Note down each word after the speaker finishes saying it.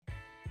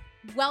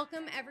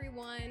Welcome,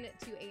 everyone,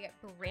 to a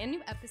brand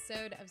new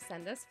episode of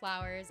Send Us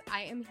Flowers.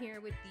 I am here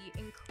with the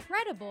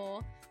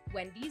incredible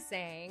Wendy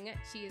Zhang.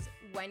 She is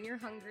When You're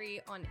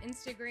Hungry on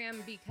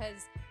Instagram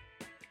because,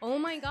 oh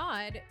my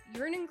God,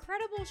 you're an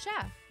incredible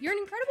chef. You're an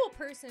incredible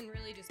person,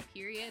 really, just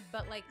period.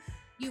 But like,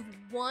 you've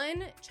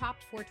won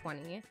Chopped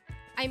 420.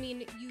 I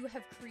mean, you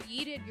have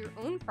created your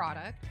own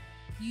product.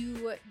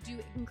 You do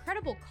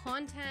incredible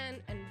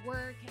content and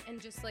work and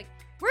just like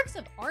works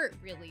of art,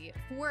 really,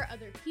 for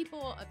other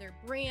people, other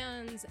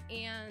brands,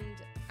 and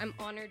I'm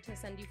honored to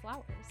send you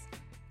flowers.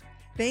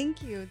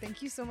 Thank you.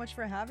 Thank you so much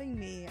for having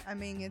me. I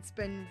mean, it's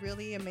been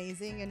really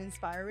amazing and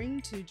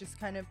inspiring to just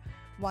kind of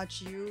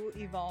watch you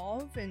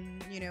evolve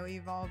and,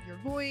 evolve your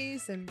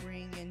voice and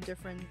bring in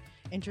different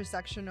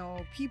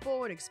intersectional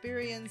people and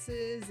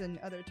experiences and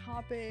other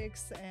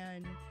topics.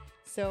 And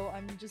so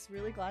I'm just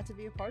really glad to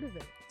be a part of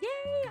it.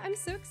 Yay! I'm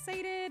so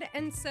excited.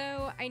 And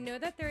so I know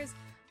that there's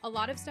a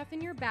lot of stuff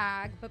in your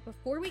bag, but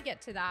before we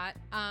get to that,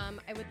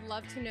 I would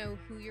love to know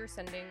who you're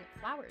sending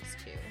flowers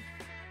to.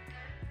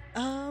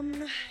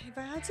 If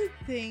I had to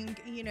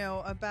think,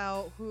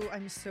 about who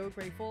I'm so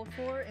grateful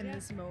for in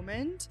this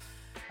moment,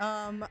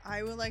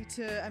 I would like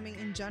to,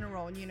 in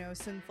general,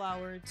 send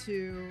flower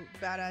to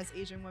badass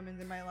Asian women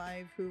in my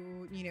life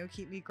who,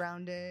 keep me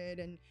grounded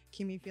and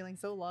keep me feeling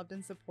so loved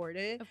and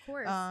supported. Of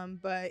course.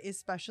 But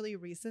especially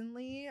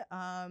recently,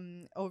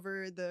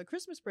 over the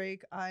Christmas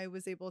break, I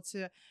was able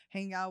to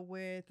hang out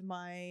with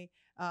my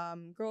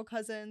girl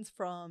cousins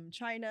from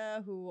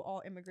China who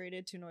all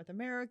immigrated to North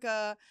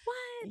America. What?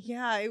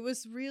 Yeah, it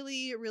was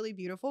really, really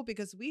beautiful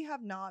because we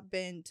have not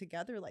been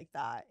together like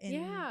that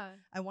in,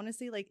 I want to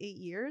say like 8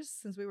 years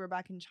since we were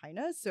back in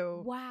China.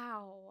 So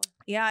wow.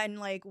 Yeah, and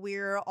like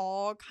we're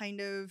all kind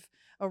of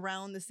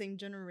around the same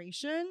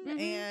generation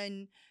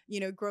and,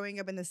 growing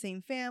up in the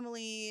same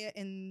family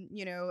and,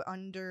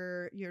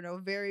 under,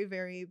 very,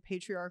 very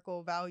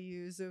patriarchal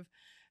values of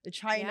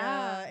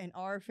China and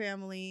our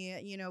family.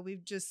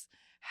 We've just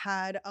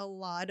had a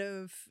lot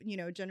of,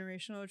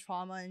 generational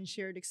trauma and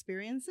shared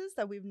experiences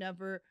that we've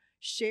never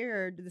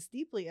shared this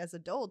deeply as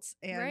adults.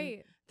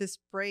 And this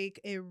break,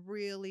 it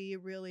really,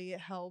 really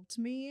helped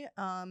me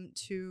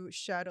to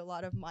shed a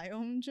lot of my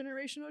own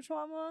generational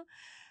trauma.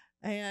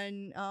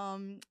 And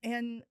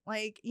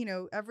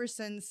ever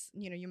since,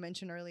 you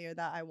mentioned earlier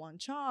that I won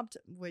Chopped,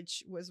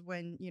 which was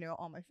when,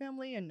 all my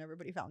family and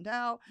everybody found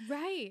out.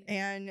 Right.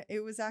 And it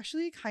was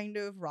actually kind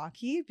of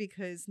rocky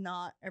because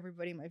not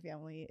everybody in my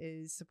family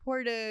is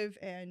supportive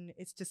and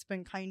it's just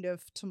been kind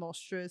of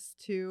tumultuous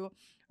too.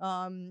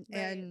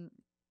 And,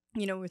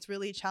 it's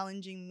really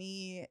challenging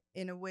me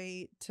in a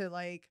way to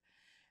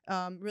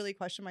really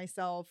question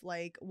myself,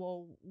 like,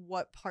 well,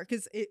 what part,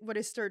 because what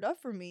it stirred up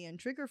for me and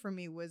triggered for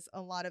me was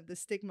a lot of the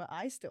stigma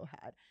I still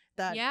had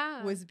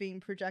that was being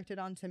projected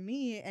onto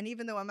me. And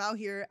even though I'm out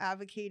here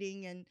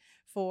advocating and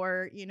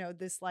for,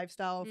 this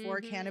lifestyle for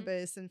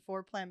cannabis and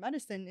for plant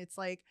medicine, it's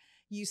like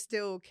you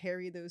still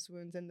carry those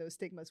wounds and those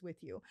stigmas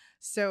with you.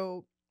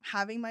 So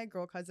having my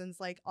girl cousins,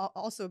 like,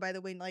 also, by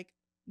the way, like,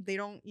 they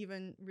don't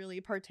even really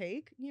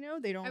partake,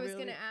 they don't. I was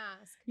really gonna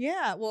ask.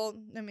 Yeah, well,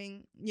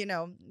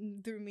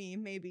 through me,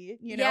 maybe,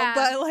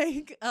 but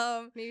like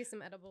maybe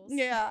some edibles.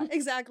 Yeah,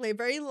 exactly.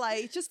 Very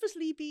light, just for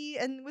sleepy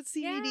and with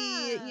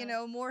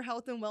CBD, more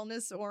health and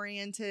wellness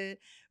oriented.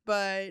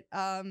 But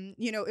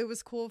it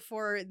was cool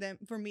for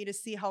me to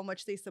see how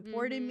much they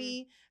supported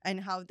me and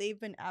how they've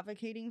been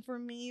advocating for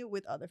me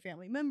with other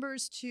family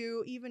members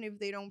too. Even if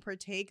they don't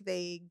partake,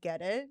 they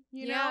get it,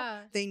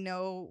 they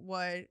know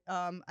what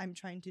I'm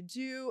trying to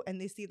do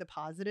and they see the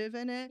positive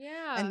in it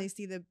and they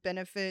see the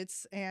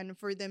benefits, and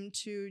for them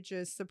to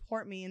just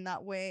support me in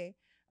that way,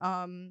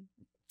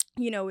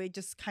 it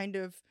just kind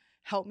of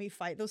helped me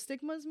fight those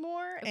stigmas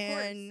more.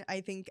 And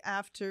I think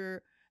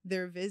after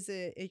their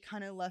visit, it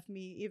kind of left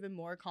me even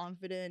more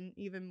confident,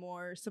 even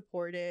more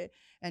supported,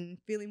 and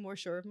feeling more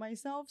sure of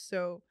myself.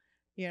 So,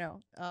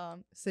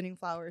 sending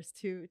flowers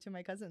to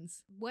my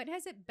cousins. What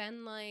has it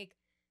been like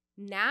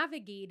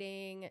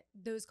navigating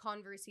those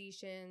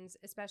conversations,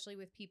 especially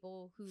with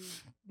people who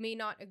may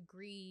not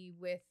agree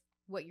with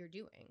what you're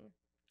doing?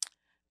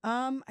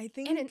 I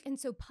think, and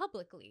so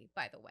publicly,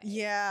 by the way.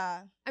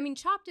 Yeah. I mean,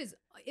 Chopped is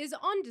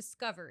on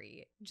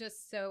Discovery,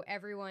 just so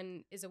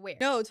everyone is aware.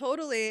 No,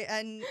 totally.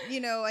 And,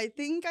 I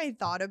think I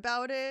thought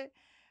about it,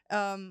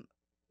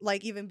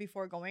 like even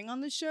before going on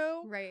the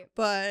show. Right.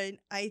 But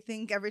I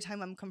think every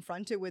time I'm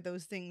confronted with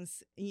those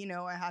things,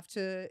 I have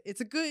to,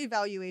 it's a good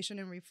evaluation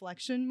and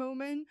reflection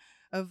moment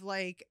of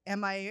like,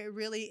 am I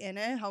really in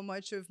it? How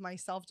much of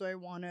myself do I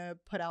want to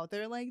put out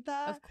there like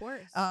that? Of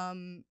course.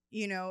 And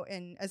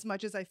as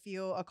much as I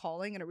feel a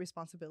calling and a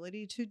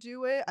responsibility to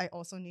do it, I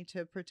also need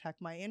to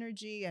protect my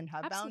energy and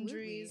have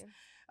boundaries.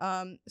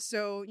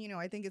 So,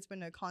 I think it's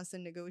been a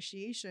constant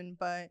negotiation,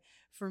 but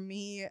for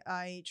me,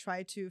 I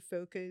try to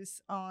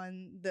focus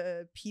on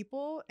the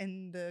people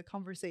and the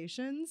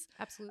conversations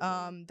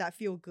Absolutely. that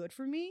feel good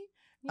for me.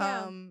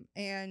 Yeah.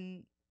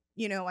 And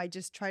I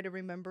just try to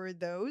remember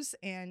those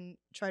and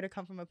try to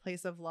come from a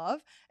place of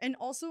love, and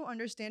also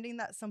understanding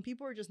that some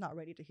people are just not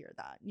ready to hear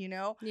that,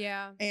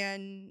 Yeah.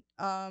 and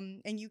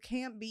you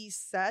can't be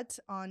set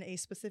on a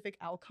specific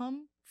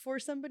outcome for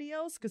somebody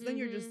else, because then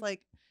you're just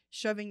like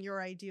shoving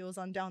your ideals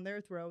on down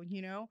their throat,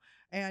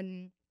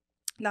 and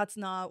that's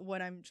not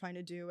what I'm trying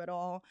to do at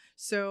all.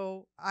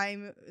 So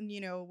I'm,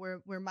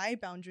 where my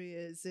boundary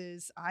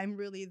is I'm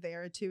really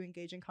there to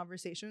engage in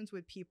conversations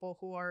with people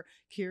who are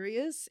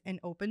curious and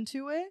open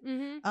to it.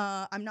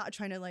 I'm not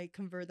trying to like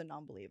convert the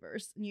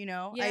non-believers, I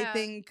Yeah.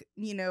 think,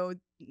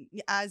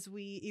 as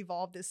we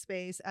evolve this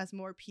space, as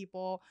more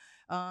people,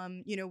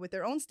 with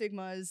their own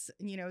stigmas,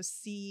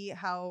 see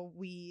how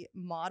we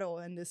model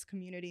in this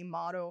community,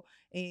 model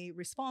a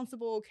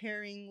responsible,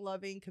 caring,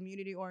 loving,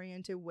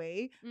 community-oriented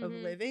way of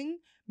living,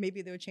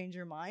 maybe they'll change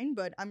your mind.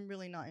 But I'm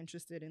really not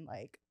interested in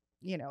like,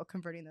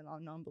 converting the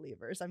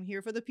non-believers. I'm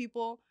here for the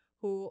people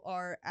who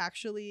are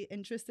actually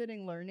interested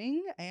in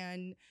learning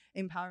and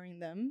empowering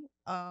them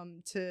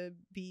to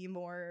be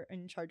more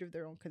in charge of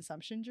their own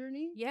consumption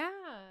journey.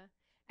 Yeah.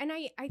 And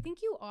I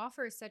think you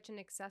offer such an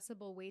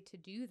accessible way to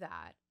do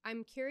that.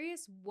 I'm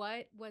curious,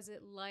 what was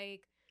it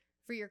like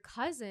for your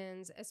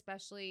cousins,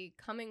 especially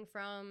coming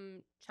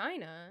from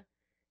China,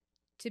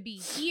 to be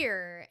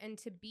here and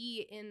to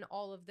be in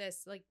all of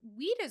this? Like,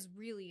 weed is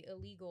really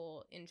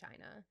illegal in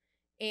China.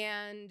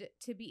 And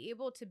to be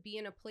able to be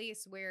in a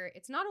place where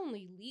it's not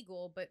only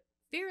legal, but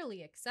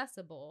fairly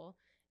accessible,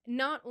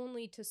 not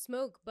only to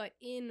smoke, but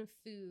in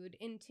food,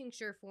 in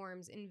tincture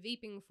forms, in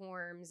vaping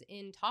forms,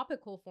 in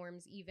topical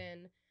forms,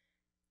 even.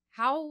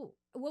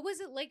 What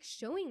was it like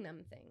showing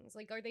them things?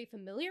 Like, are they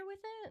familiar with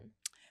it?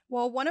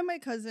 Well, one of my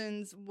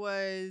cousins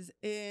is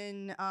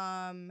in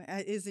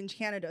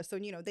Canada, so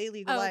they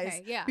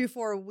legalized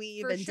before we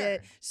even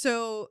did.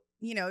 So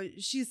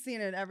she's seen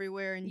it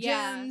everywhere in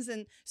gyms,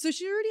 and so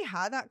she already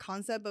had that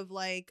concept of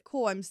like,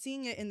 cool, I'm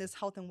seeing it in this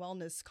health and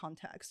wellness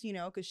context,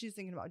 because she's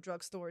thinking about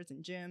drugstores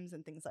and gyms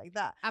and things like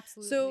that.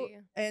 Absolutely. So,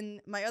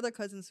 and my other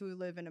cousins who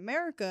live in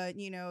America,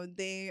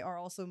 they are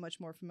also much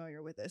more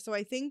familiar with it. So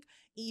I think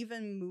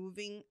even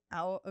moving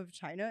out of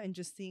China and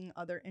just seeing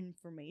other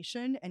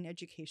information and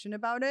education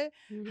about it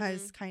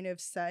has kind of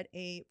set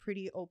a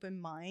pretty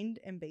open mind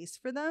and base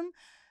for them.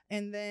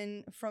 And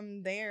then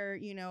from there,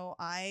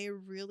 I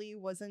really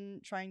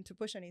wasn't trying to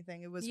push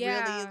anything. It was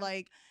really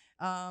like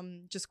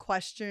just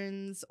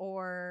questions,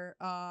 or,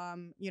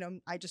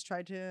 I just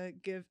tried to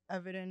give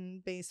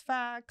evidence-based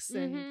facts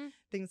and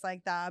things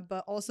like that,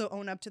 but also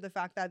own up to the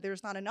fact that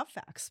there's not enough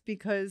facts,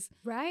 because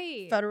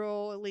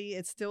federally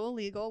it's still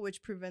illegal,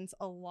 which prevents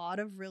a lot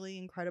of really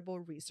incredible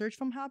research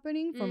from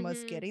happening, from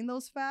us getting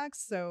those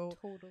facts. So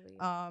totally.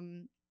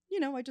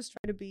 I just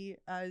try to be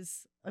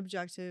as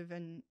objective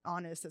and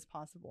honest as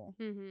possible.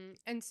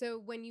 And so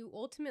when you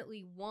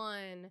ultimately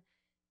won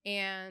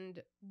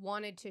and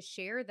wanted to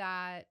share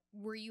that,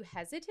 were you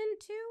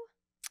hesitant to?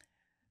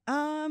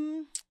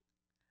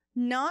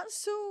 Not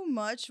so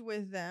much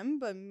with them,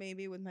 but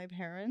maybe with my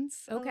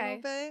parents a little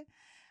bit.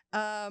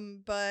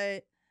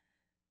 But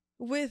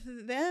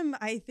with them,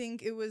 I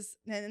think it was,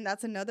 and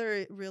that's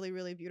another really,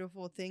 really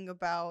beautiful thing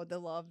about the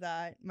love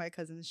that my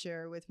cousins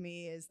share with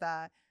me, is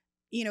that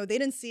they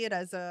didn't see it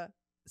as a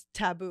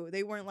taboo.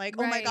 They weren't like,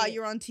 oh my God,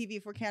 you're on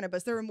TV for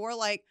cannabis. They were more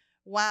like,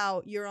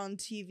 wow, you're on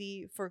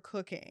TV for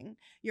cooking.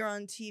 You're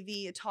on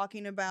TV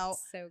talking about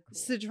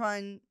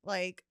Sichuan,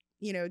 like,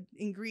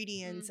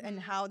 ingredients and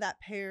how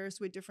that pairs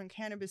with different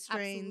cannabis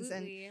strains.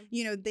 Absolutely.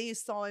 And, they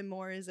saw it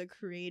more as a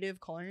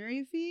creative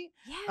culinary feat.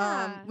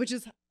 Yeah. Which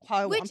is how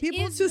I want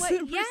people to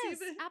perceive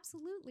it.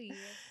 Absolutely.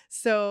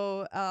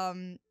 So,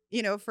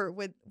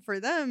 for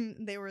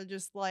them, they were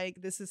just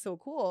like, this is so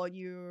cool,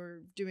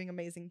 you're doing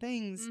amazing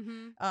things.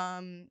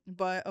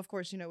 But of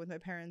course, with my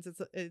parents,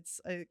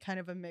 it's a kind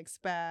of a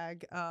mixed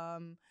bag.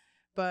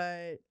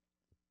 But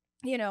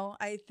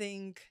I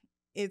think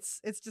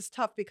it's just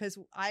tough, because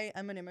I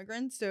am an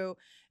immigrant, so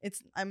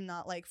I'm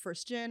not like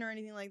first gen or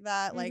anything like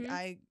that. Like,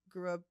 I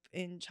grew up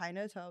in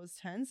China till I was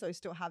 10, so I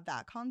still have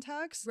that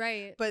context.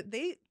 Right. But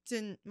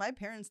my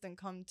parents didn't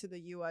come to the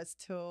US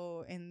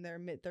till in their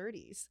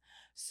mid-30s.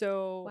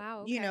 So,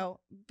 wow, okay.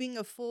 Being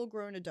a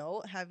full-grown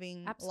adult,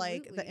 having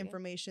like the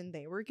information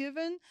they were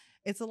given,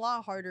 it's a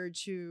lot harder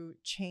to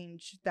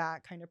change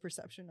that kind of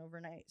perception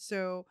overnight.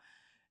 So,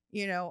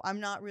 I'm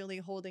not really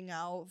holding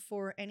out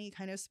for any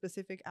kind of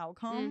specific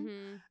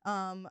outcome.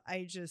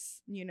 I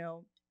just,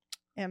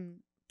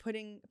 am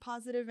putting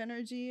positive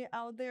energy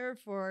out there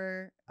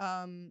for,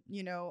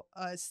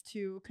 us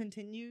to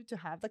continue to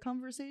have the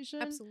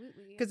conversation.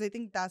 Absolutely. Because I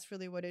think that's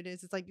really what it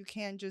is. It's like, you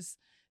can't just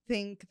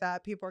think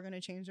that people are going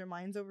to change their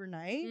minds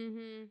overnight.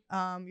 You're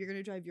going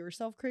to drive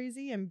yourself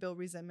crazy and build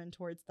resentment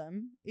towards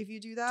them if you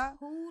do that.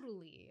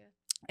 Totally.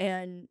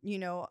 And,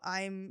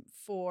 I'm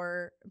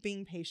for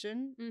being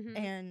patient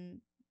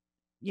and,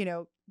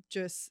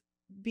 just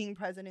being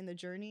present in the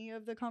journey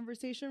of the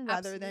conversation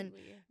rather than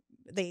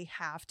they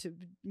have to,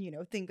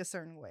 think a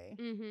certain way.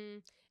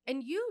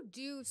 And you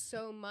do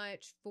so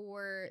much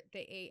for the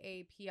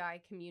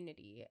AAPI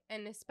community,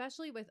 and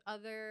especially with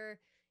other,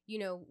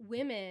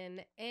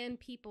 women and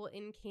people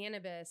in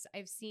cannabis,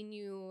 I've seen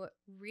you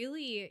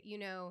really,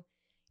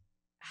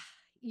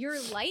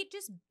 your light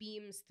just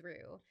beams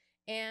through.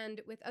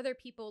 And with other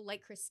people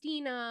like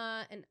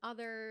Christina and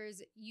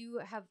others, you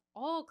have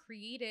all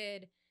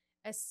created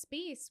a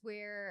space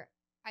where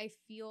I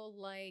feel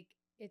like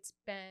it's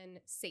been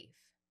safe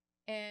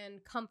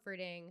and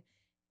comforting.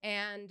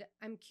 And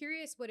I'm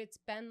curious what it's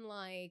been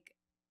like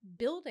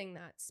building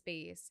that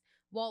space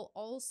while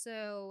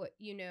also,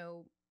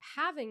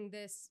 having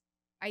this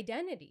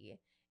identity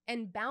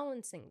and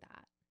balancing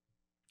that.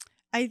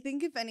 I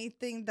think if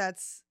anything,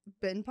 that's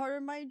been part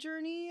of my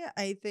journey.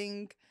 I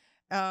think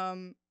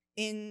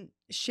in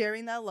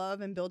sharing that love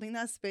and building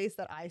that space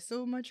that I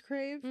so much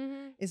crave,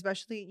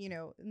 especially,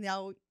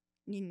 now,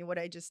 what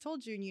I just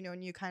told you,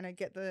 and you kind of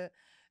get the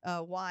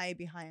why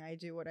behind I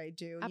do what I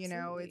do.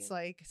 Absolutely. It's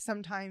like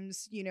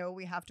sometimes,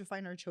 we have to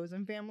find our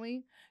chosen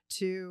family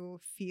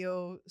to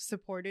feel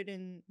supported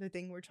in the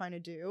thing we're trying to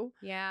do.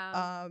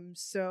 Yeah.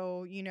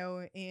 So,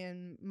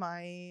 in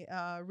my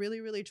really,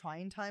 really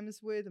trying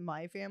times with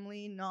my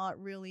family not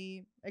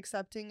really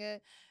accepting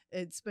it,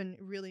 it's been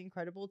really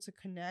incredible to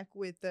connect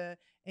with the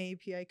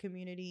API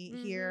community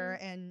here.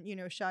 And,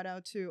 shout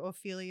out to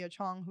Ophelia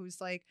Chong,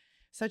 who's like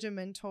such a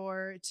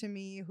mentor to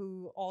me,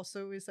 who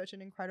also is such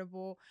an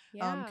incredible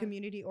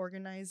community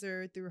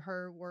organizer through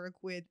her work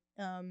with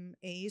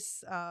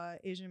ACE,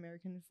 Asian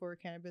American for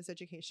Cannabis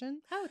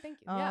Education. Oh, thank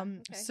you.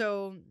 Okay.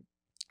 So,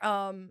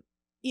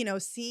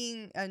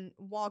 seeing and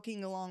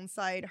walking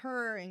alongside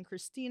her and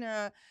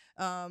Christina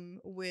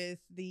with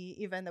the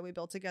event that we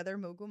built together,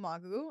 Mogu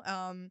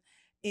Magu,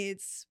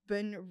 it's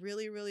been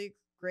really, really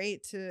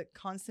great to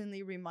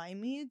constantly remind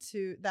me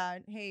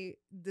that, hey,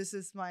 this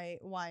is why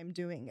I'm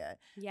doing it.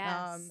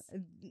 Yes.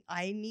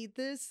 I need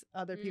this.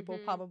 Other people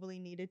probably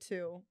need it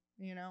too,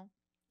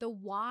 The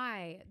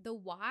why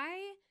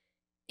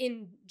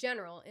in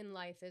general in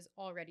life is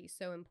already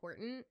so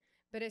important,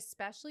 but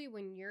especially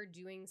when you're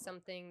doing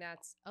something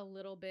that's a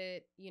little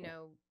bit,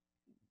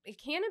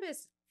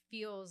 cannabis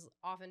feels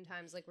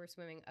oftentimes like we're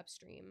swimming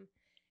upstream.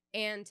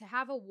 And to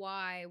have a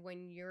why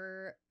when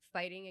you're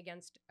fighting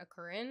against a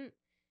current,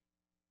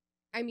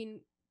 I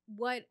mean,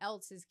 what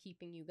else is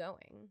keeping you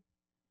going?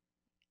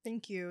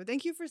 Thank you.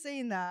 Thank you for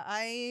saying that.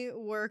 I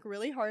work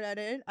really hard at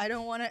it. I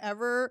don't want to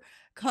ever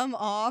come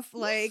off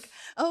like,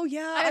 oh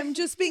yeah, I'm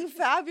just being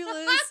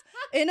fabulous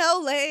in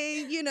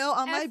LA,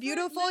 on my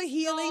beautiful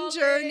healing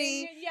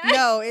journey. Yes.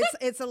 No,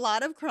 it's a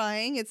lot of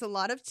crying. It's a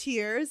lot of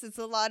tears. It's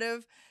a lot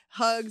of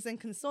hugs and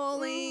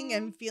consoling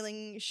and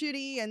feeling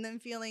shitty and then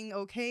feeling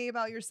okay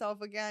about yourself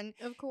again.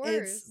 Of course.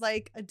 It's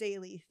like a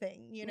daily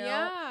thing,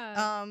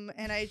 Yeah.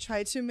 And I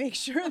try to make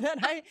sure that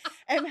I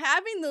am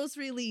having those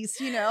release,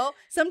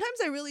 Sometimes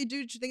I really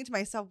do think to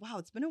myself, wow,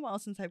 it's been a while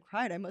since I've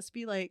cried. I must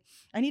be like,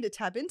 I need to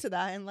tap into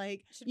that and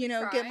like,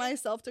 get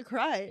myself to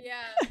cry.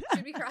 Yeah.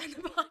 Should we cry on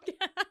the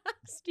podcast?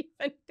 Do you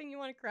have anything you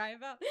want to cry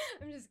about?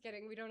 I'm just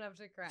kidding. We don't have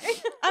to cry.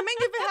 I mean,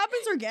 if it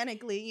happens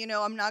organically,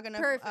 I'm not gonna.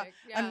 Perfect.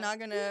 I'm not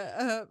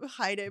gonna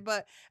hide it,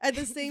 but at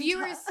the same time,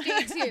 viewers,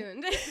 stay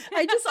tuned.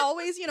 I just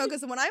always,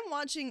 because when I'm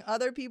watching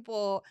other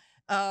people,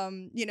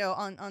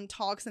 on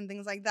talks and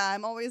things like that,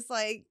 I'm always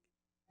like,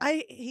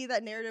 I hate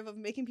that narrative of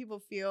making people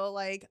feel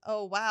like,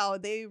 oh, wow,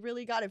 they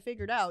really got it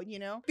figured out,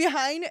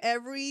 Behind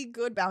every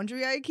good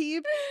boundary I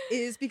keep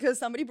is because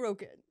somebody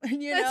broke it,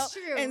 That's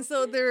true. And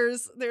so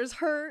there's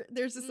hurt,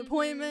 there's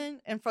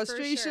disappointment and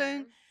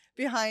frustration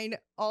behind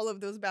all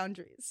of those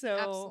boundaries. So,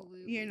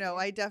 absolutely.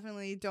 I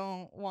definitely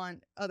don't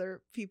want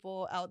other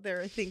people out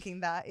there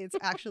thinking that it's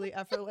actually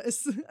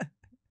effortless.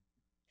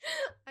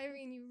 I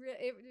mean,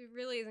 it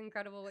really is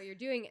incredible what you're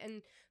doing.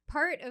 And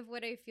part of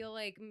what I feel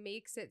like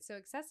makes it so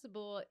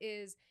accessible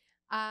is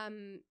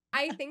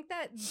I think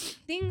that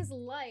things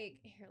like,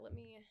 I'm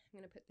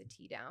going to put the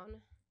tea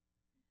down.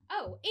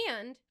 Oh,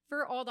 and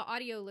for all the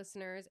audio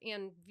listeners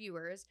and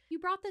viewers, you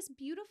brought this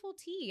beautiful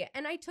tea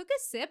and I took a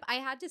sip. I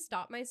had to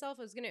stop myself.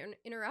 I was going to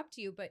interrupt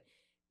you, but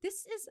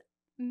this is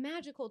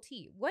magical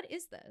tea. What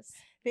is this?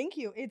 Thank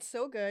you. It's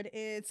so good.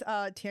 It's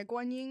Tie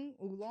Guan Yin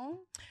Oolong.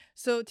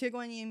 So Tie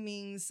Guan Yin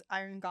means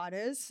Iron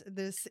Goddess.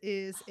 This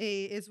is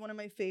one of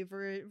my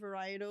favorite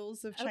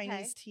varietals of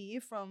Chinese tea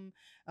from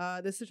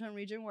the Sichuan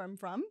region where I'm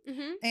from.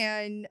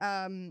 And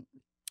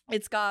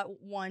it's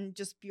got one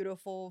just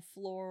beautiful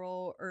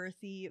floral,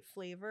 earthy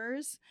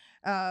flavors.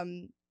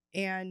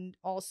 And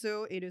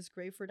also it is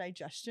great for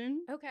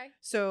digestion. Okay.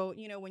 So,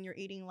 when you're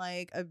eating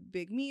like a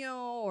big meal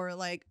or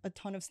like a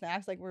ton of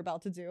snacks like we're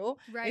about to do,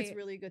 it's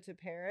really good to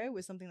pair it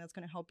with something that's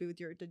going to help you with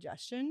your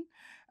digestion.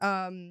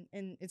 And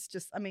it's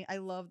just, I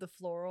love the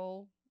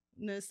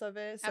floralness of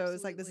it. So Absolutely.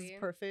 It's like, this is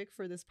perfect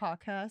for this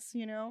podcast,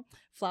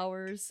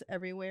 flowers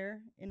everywhere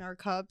in our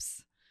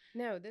cups.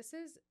 No, this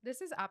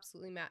is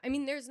absolutely mad.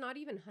 There's not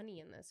even honey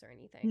in this or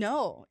anything.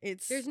 No,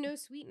 there's no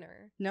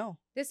sweetener. No.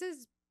 This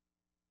is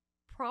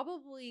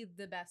probably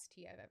the best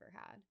tea I've ever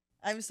had.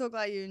 I'm so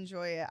glad you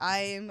enjoy it.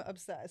 I'm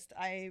obsessed.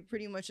 I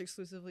pretty much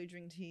exclusively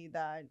drink tea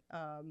that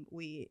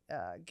we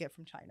get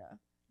from China.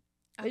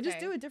 They just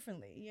do it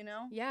differently, you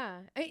know?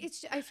 Yeah.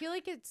 I feel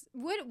like it's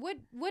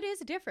what is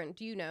different?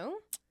 Do you know?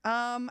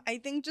 I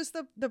think just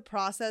the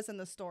process and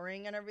the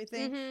storing and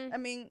everything. Mhm. I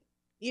mean,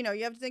 you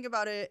have to think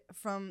about it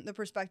from the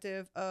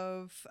perspective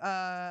of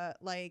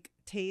like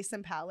taste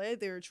and palate.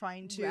 They're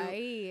trying to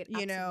Right.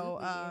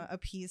 Absolutely.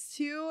 appease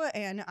to.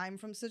 And I'm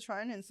from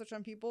Sichuan, and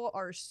Sichuan people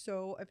are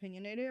so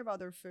opinionated about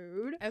their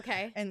food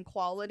Okay. and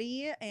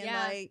quality, and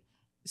Yeah. like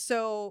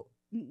so.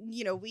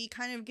 We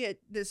kind of get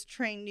this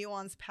trained,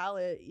 nuanced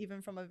palate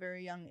even from a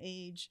very young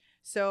age.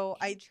 So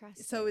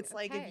it's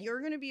like if Okay. you're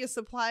gonna be a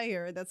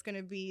supplier that's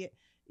gonna be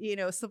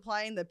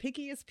supplying the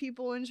pickiest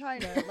people in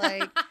China,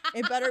 like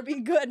it better be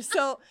good.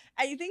 So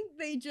I think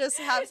they just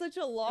have such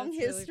a long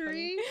That's really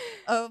history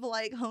funny. of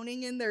like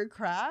honing in their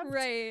craft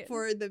Right.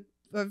 for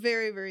a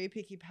very, very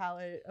picky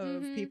palate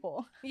of Mhm.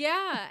 people.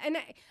 Yeah. And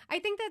I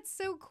think that's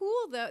so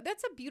cool, though.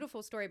 That's a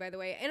beautiful story, by the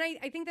way. And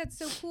I think that's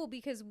so cool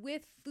because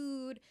with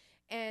food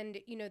and,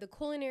 the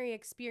culinary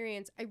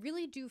experience, I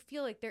really do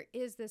feel like there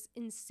is this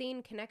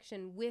insane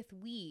connection with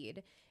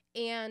weed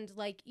and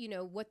like,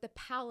 what the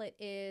palate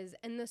is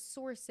and the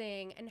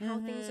sourcing and how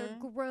things are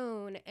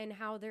grown and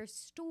how they're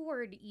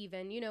stored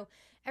even,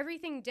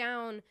 everything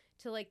down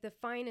to like the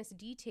finest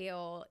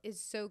detail is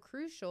so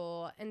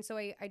crucial. And so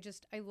I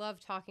love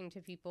talking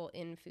to people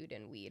in food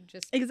and weed.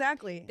 Just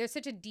Exactly. there's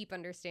such a deep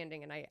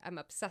understanding, and I'm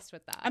obsessed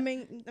with that. I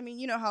mean,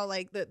 you know how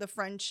like the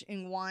French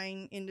in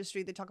wine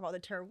industry, they talk about the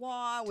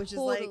terroir, which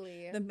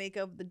Totally. is like the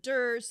makeup of the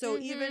dirt. So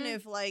even Mhm.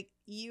 if like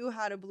you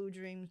had a blue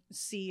dream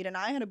seed and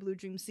I had a blue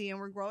dream seed and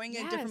we're growing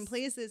it different Yes.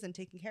 places and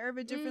taking care of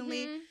it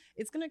differently, Mhm.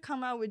 it's gonna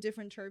come out with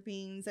different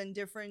terpenes and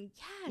different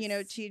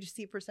Yes.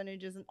 THC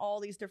percentages and all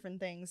these different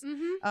things.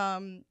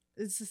 Mhm.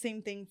 It's the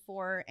same thing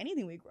for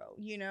anything we grow,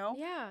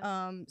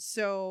 Yeah.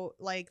 So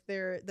like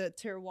the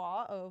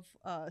terroir of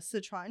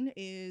Sichuan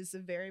is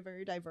very,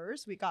 very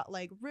diverse. We got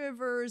like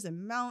rivers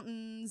and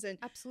mountains and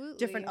Absolutely.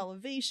 different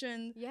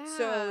elevation. Yeah.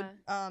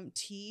 So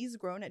teas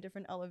grown at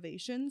different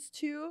elevations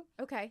too.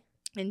 Okay.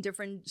 And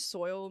different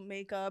soil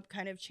makeup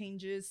kind of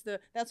changes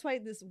that's why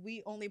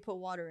we only put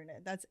water in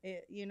it. That's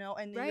it, and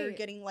then you're Right.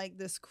 getting like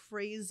this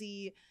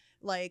crazy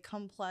like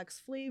complex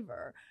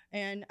flavor.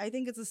 And I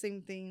think it's the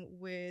same thing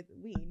with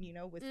weed,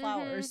 with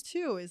flowers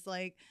too, is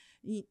like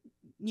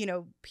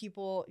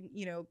people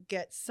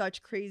get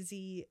such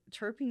crazy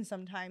terpenes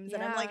sometimes,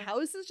 and I'm like, Yeah. how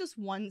is this just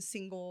one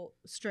single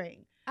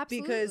string?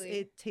 Absolutely. Because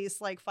it tastes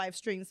like 5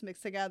 strings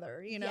mixed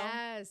together,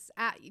 Yes,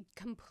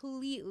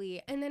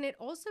 completely. And then it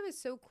also is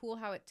so cool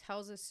how it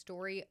tells a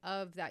story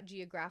of that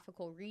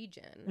geographical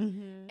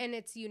region. And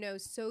it's,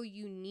 so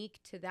unique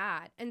to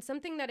that. And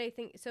something that I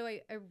think, so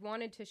I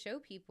wanted to show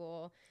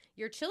people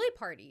your chili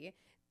party.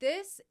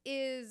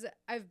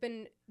 I've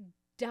been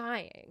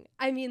dying.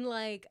 I mean,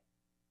 like,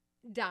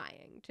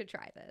 dying to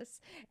try this.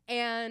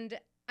 And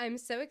I'm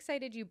so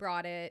excited you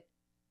brought it.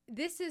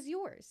 This is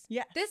yours.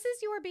 Yeah. This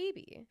is your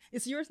baby.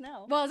 It's yours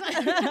now. Well,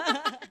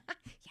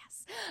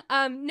 yes.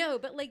 No,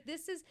 but like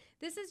this is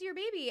your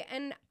baby,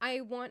 and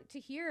I want to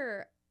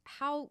hear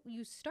how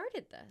you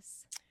started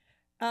this.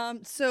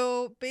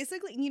 So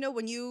basically,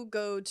 when you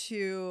go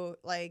to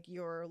like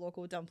your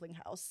local dumpling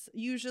house,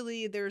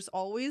 usually there's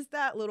always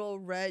that little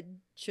red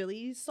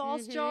chili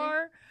sauce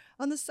jar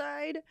on the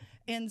side.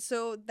 And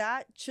so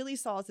that chili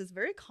sauce is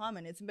very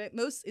common. It's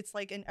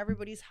like in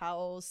everybody's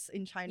house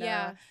in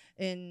China,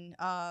 in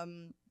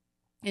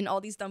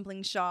all these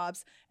dumpling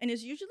shops, and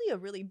it's usually a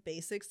really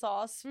basic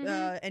sauce,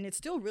 and it's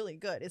still really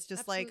good. It's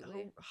just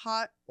Absolutely. like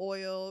hot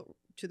oil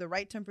to the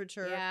right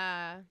temperature,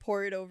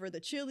 pour it over the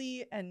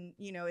chili, and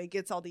it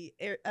gets all the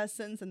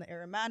essence and the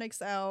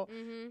aromatics out.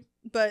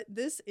 But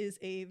this is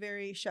a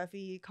very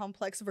chefy,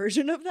 complex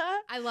version of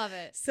that. I love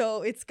it.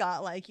 So it's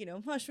got like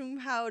mushroom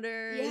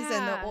powders,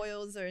 and the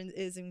oils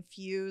is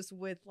infused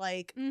with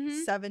like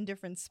 7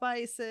 different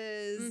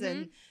spices,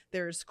 and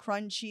there's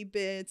crunchy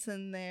bits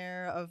in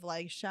there of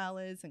like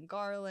shallots and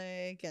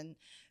garlic, and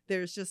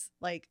there's just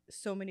like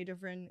so many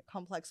different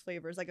complex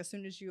flavors. Like as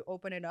soon as you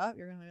open it up,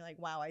 you're gonna be like,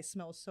 wow, I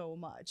smell so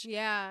much.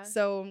 Yeah.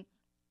 So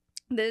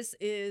this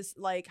is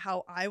like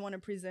how I want to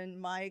present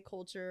my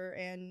culture,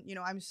 and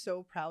I'm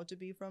so proud to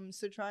be from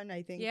Sichuan.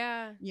 I think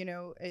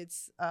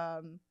it's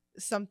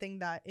something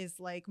that is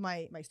like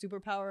my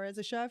superpower as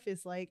a chef,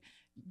 is like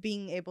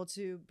being able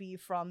to be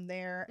from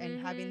there and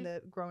having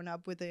grown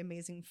up with the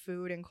amazing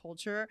food and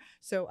culture.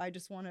 So I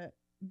just want to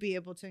be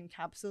able to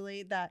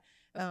encapsulate that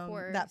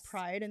that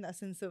pride and that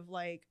sense of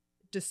like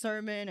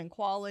discernment and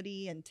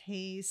quality and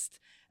taste,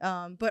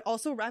 but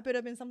also wrap it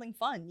up in something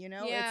fun.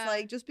 It's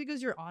like, just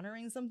because you're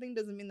honoring something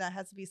doesn't mean that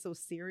has to be so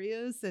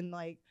serious and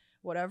like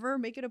whatever.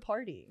 Make it a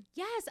party.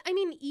 Yes. I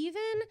mean,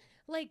 even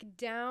like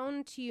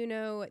down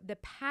to, the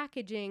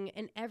packaging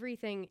and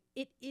everything,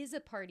 it is a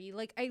party.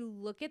 Like I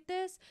look at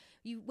this,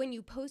 when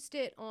you post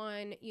it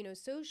on,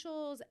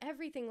 socials,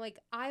 everything, like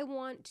I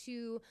want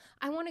to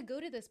go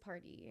to this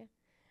party.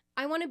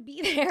 I want to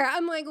be there.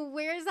 I'm like,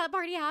 where's that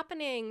party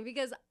happening?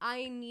 Because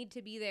I need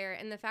to be there.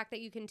 And the fact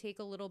that you can take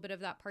a little bit of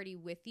that party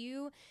with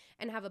you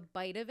and have a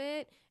bite of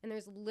it, and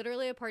there's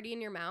literally a party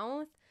in your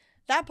mouth,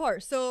 That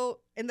part. So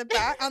in the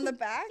back, on the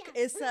back,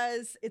 it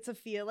says it's a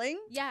feeling.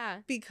 Yeah.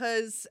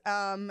 Because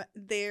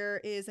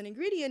there is an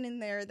ingredient in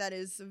there that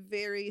is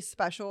very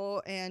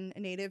special and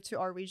native to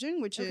our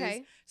region, which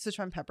is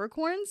Sichuan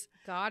peppercorns.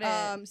 Got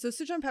it. So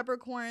Sichuan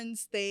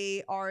peppercorns,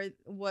 they are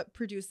what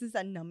produces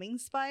that numbing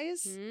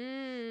spice.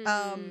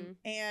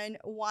 And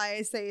why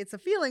I say it's a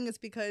feeling is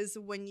because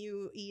when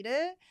you eat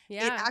it,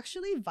 it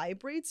actually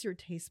vibrates your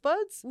taste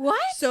buds.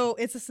 What? So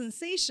it's a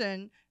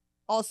sensation.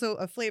 Also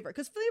a flavor,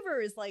 because flavor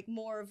is like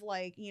more of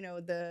like, you know,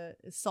 the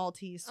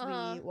salty, sweet,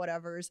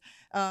 whatevers.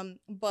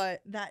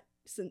 But that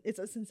it's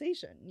a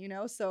sensation, you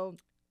know, so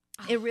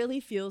it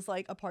really feels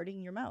like a party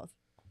in your mouth.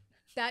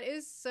 That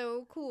is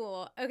so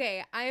cool.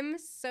 Okay, I'm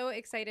so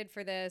excited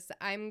for this.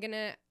 I'm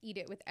gonna eat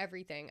it with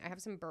everything. I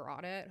have some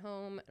burrata at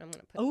home, and I'm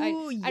gonna put. I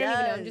don't even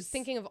know. I'm just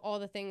thinking of all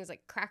the things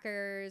like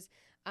crackers.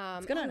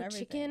 It's good on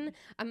everything. Chicken.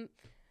 I can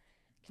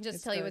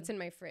just tell you what's in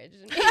my fridge.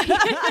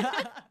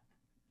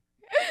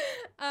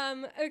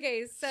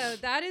 Okay, so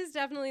that is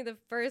definitely the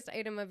first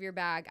item of your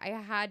bag. I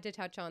had to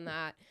touch on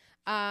that.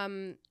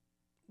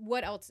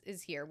 What else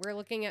is here? We're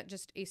looking at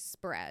just a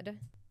spread.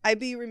 I'd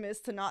be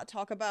remiss to not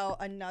talk about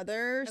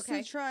another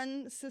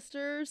Sichuan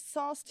sister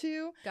sauce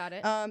too. Got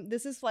it.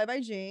 This is Fly by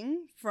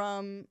Jing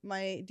from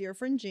my dear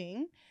friend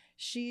Jing.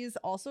 She's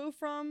also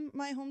from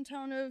my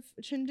hometown of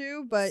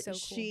Chengdu, but so cool.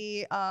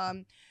 She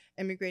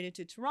immigrated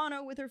to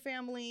Toronto with her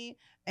family,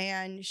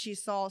 and she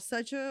saw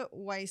such a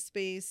white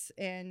space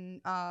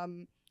in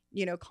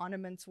you know,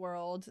 condiments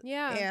world.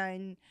 Yeah.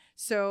 And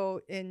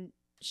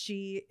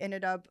she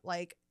ended up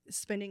like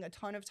spending a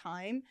ton of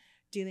time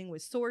dealing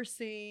with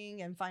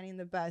sourcing and finding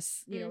the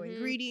best, you know,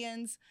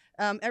 ingredients.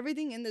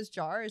 Everything in this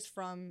jar is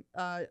from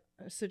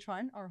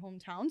Sichuan, our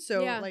hometown.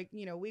 So like,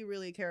 you know, we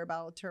really care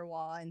about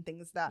terroir and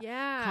things that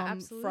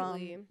come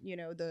from, you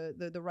know,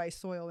 the rice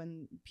soil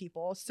and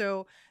people.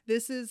 So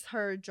this is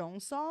her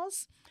zhong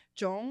sauce.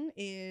 Zhong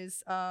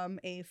is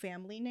a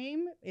family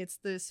name. It's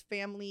this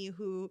family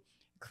who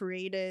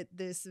created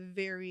this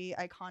very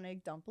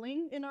iconic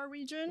dumpling in our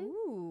region.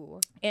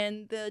 Ooh.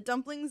 And the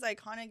dumpling's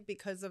iconic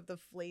because of the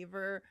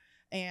flavor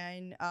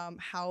and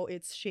how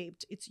it's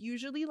shaped. It's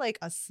usually like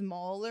a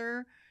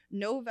smaller,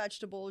 no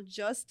vegetable,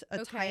 just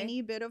a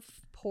tiny bit of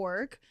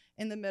pork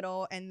in the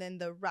middle, and then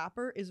the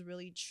wrapper is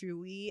really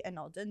chewy and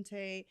al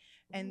dente,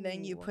 and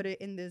then you put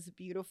it in this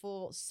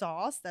beautiful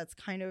sauce that's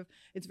kind of,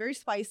 it's very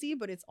spicy,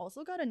 but it's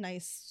also got a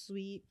nice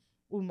sweet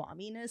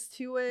umami-ness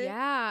to it.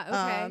 Yeah,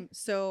 okay.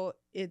 So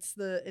it's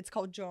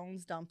called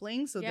Zhong's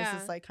dumpling. So this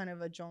is like kind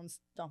of a Zhong's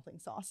dumpling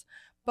sauce.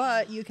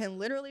 But you can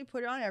literally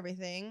put it on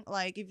everything.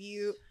 Like if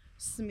you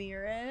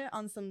smear it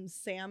on some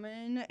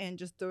salmon and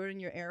just throw it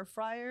in your air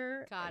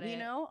fryer. Got it. You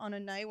know, on a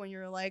night when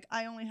you're like,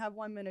 I only have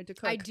 1 minute to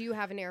cook. I do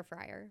have an air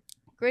fryer.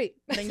 Great.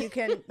 Then you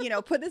can, you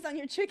know, put this on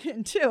your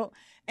chicken too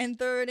and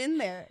throw it in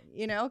there,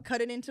 you know,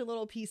 cut it into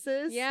little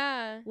pieces.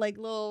 Yeah. Like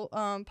little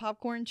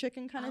popcorn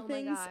chicken kind of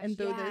things, and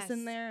throw this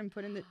in there and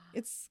put in the,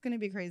 it's going to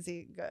be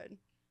crazy good.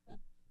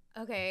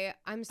 Okay,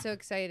 I'm so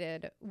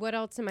excited. What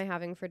else am I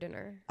having for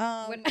dinner?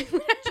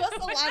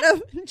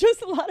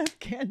 just a lot of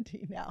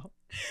candy now.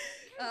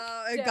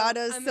 I got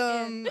us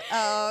some,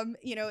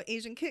 you know,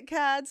 Asian Kit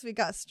Kats. We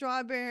got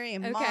strawberry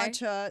and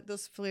matcha.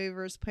 Those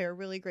flavors pair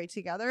really great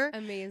together.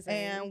 Amazing.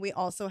 And we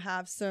also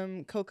have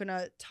some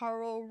coconut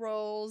taro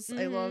rolls.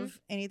 I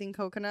love anything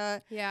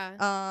coconut.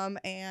 Yeah.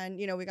 And,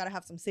 you know, we got to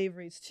have some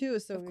savories too.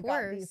 So we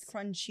got these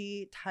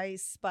crunchy Thai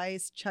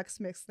spice Chex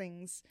Mix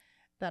things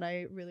that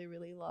I really,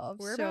 really love.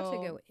 We're about to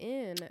go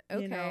in.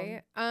 Okay. You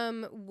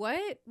know,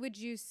 what would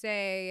you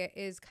say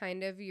is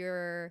kind of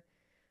your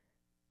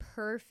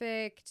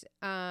perfect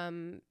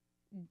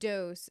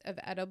dose of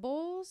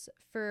edibles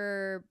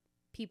for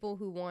people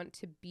who want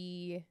to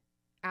be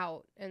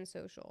out and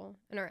social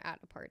and are at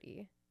a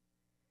party?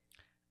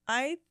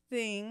 I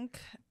think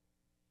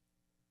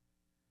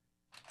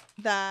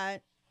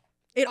that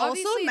it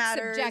obviously also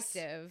matters. It's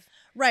subjective.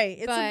 Right.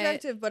 It's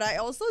subjective, but I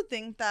also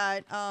think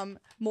that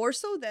more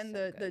so than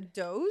the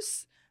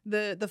dose,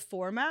 the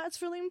format's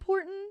really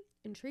important.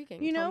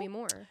 Intriguing. You know? Tell me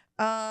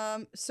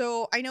more.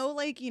 So I know,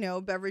 like, you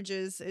know,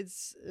 beverages,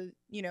 it's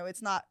you know,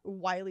 it's not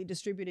widely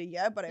distributed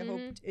yet, but I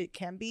hope it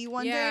can be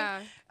one day.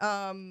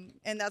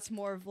 And that's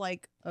more of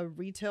like a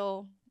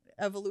retail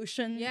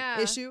evolution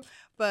issue.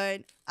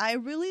 But I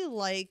really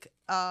like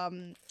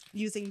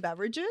using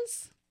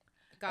beverages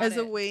as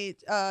a way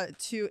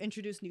to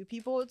introduce new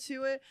people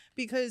to it,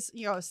 because,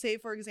 you know, say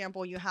for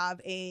example you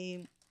have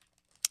a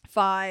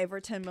 5 or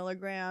 10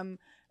 milligram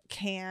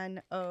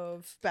can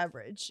of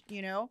beverage,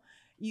 you know,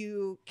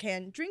 you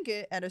can drink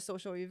it at a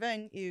social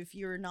event if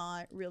you're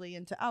not really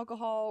into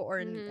alcohol or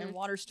and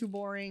water's too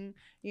boring,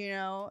 you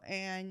know,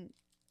 and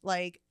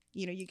like,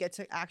 you know, you get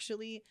to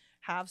actually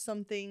have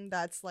something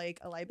that's like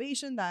a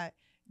libation that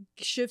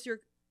shifts your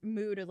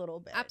mood a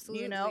little bit.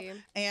 Absolutely. You know,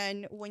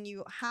 and when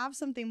you have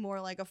something more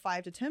like a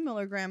 5 to 10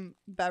 milligram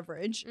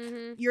beverage,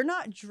 you're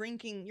not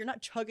drinking, you're not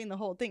chugging the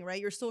whole thing,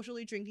 right? You're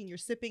socially drinking, you're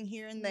sipping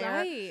here and there.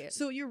 Right.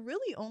 So you're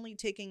really only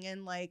taking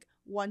in like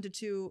 1 to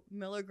 2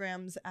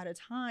 milligrams at a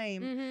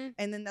time. Mm-hmm.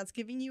 And then that's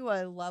giving you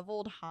a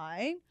leveled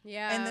high.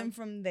 Yeah. And then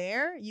from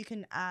there, you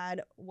can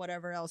add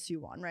whatever else you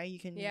want, right? You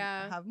can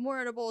have more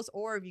edibles,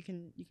 or you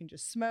can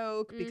just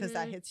smoke because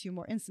that hits you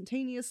more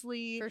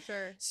instantaneously. For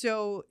sure.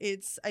 So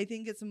I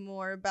think it's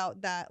more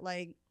about that,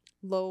 like,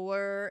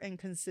 lower and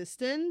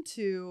consistent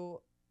to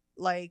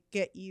like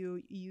get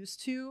you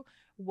used to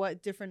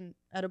what different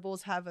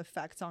edibles have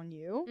effects on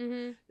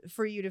you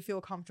for you to feel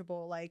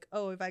comfortable. Like,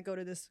 oh, if I go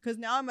to this, because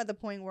now I'm at the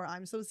point where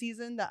I'm so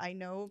seasoned that I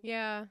know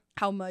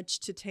how much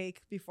to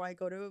take before I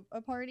go to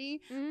a party.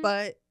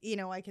 But, you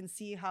know, I can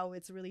see how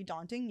it's really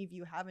daunting if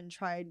you haven't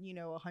tried, you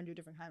know, 100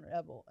 different kinds of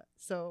edible.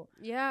 So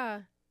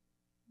yeah,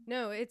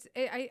 no,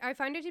 I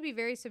find it to be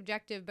very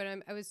subjective, but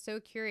I was so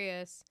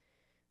curious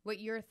what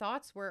your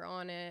thoughts were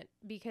on it,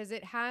 because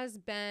it has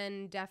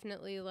been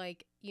definitely,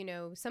 like, you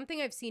know,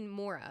 something I've seen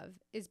more of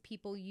is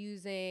people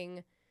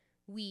using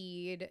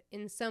weed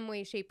in some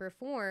way, shape, or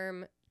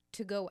form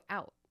to go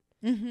out.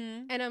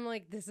 And I'm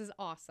like, this is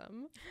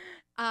awesome.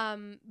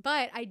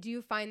 But I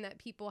do find that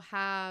people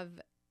have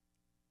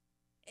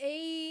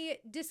a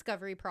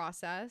discovery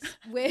process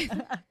with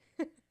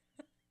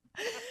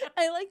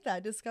I like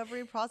that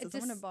discovery process. I'm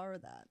gonna borrow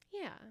that.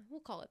 Yeah, we'll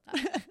call it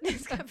that.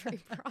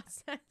 Discovery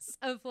process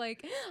of,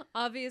 like,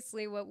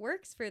 obviously what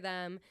works for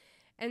them.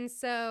 And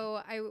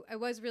so I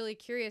was really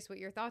curious what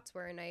your thoughts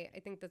were, and I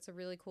think that's a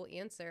really cool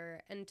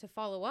answer. And to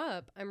follow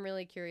up, I'm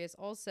really curious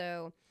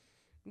also,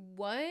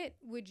 what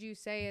would you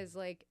say is,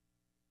 like,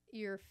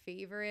 your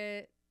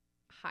favorite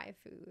high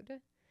food?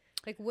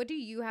 Like, what do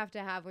you have to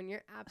have when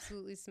you're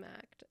absolutely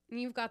smacked and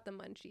you've got the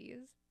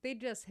munchies? They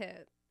just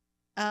hit.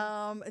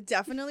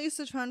 Definitely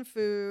Sichuan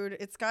food.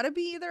 It's got to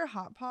be either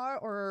hot pot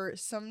or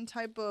some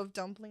type of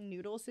dumpling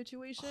noodle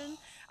situation.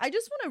 I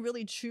just want to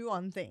really chew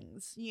on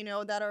things, you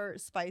know, that are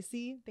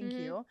spicy. Thank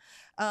you.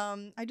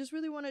 I just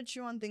really want to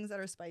chew on things that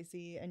are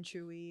spicy and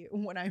chewy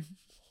when I'm,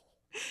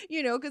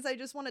 you know, because I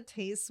just want to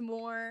taste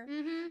more,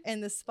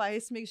 and the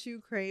spice makes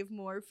you crave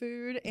more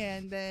food,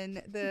 and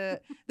then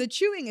the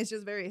chewing is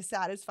just very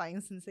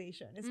satisfying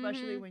sensation,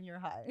 especially when you're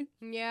high.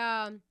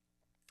 Yeah,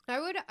 I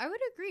would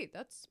agree.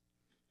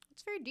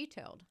 It's very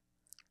detailed.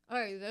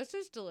 Oh, this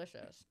is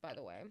delicious, by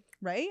the way.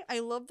 Right? I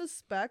love the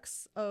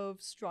specks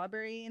of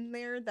strawberry in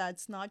there.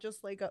 That's not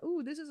just like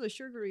this is a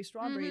sugary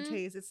strawberry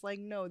taste. It's like,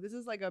 no, this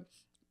is like a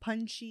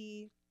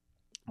punchy,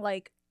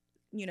 like,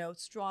 you know,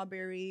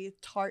 strawberry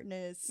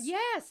tartness.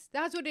 Yes,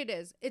 that's what it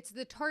is. It's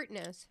the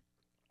tartness.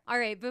 All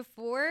right,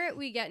 before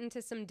we get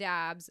into some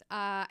dabs,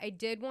 I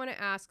did want to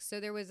ask, so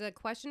there was a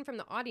question from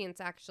the audience,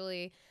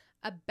 actually,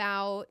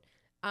 about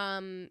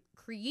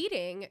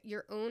creating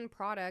your own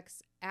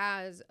products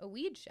as a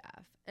weed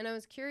chef. And I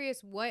was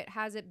curious, what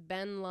has it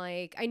been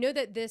like? I know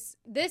that this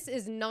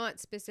is not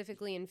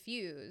specifically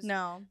infused.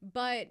 No.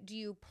 But do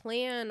you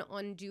plan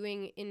on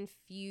doing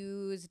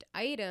infused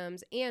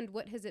items? And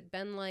what has it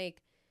been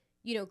like,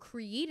 you know,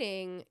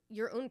 creating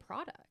your own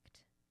product?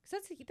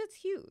 Because that's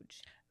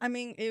huge. I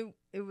mean,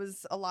 it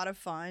was a lot of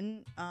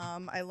fun.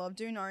 I love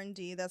doing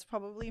R&D. That's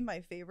probably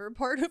my favorite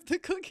part of the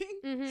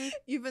cooking,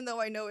 even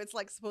though I know it's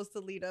like supposed to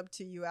lead up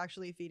to you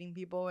actually feeding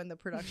people and the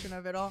production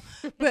of it all.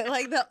 But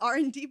like the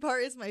R&D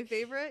part is my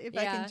favorite if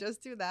I can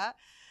just do that.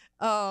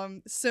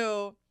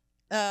 So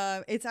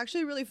it's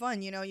actually really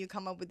fun. You know, you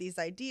come up with these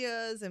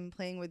ideas and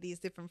playing with these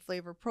different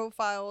flavor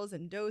profiles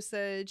and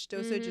dosage.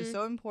 Dosage is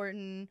so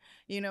important.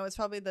 You know, it's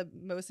probably the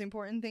most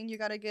important thing you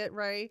got to get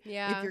right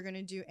if you're going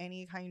to do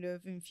any kind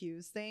of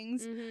infused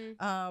things.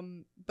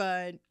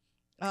 But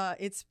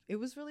it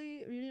was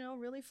really, you know,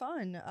 really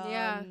fun.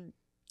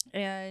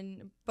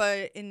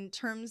 But in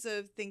terms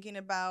of thinking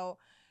about,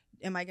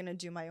 am I going to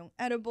do my own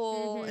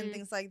edible and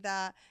things like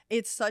that?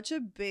 It's such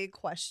a big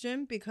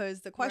question,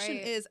 because the question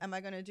is, am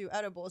I going to do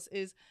edibles?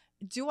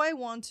 Do I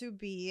want to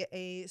be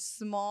a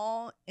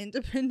small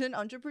independent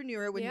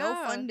entrepreneur with no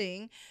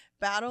funding,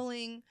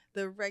 battling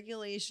the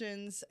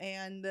regulations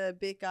and the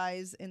big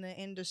guys in the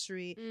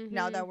industry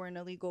now that we're in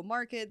a legal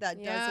market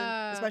that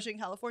doesn't, especially in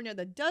California,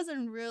 that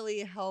doesn't really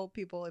help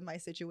people in my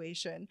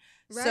situation.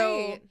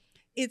 So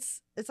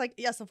it's like,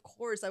 yes, of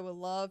course I would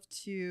love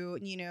to,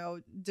 you know,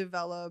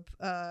 develop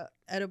a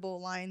edible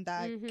line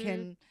that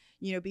can,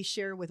 you know, be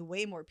shared with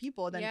way more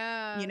people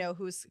than you know,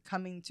 who's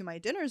coming to my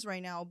dinners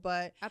right now.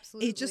 But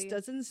it just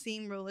doesn't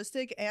seem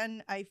realistic,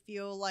 and I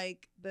feel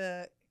like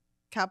the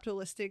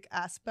capitalistic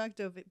aspect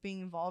of it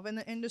being involved in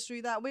the industry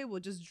that way will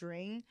just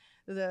drain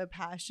the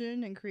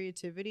passion and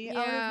creativity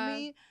out of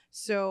me.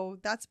 So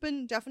that's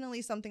been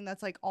definitely something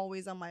that's like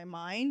always on my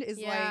mind, is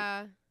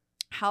like,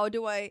 how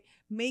do I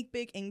make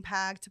big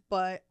impact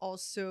but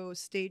also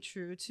stay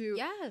true to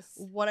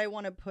what I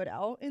want to put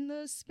out in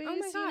the space? Oh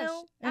my gosh, you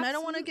know? And I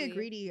don't want to get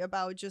greedy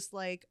about just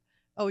like,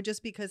 oh,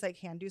 just because I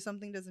can do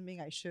something doesn't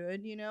mean I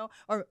should, you know,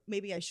 or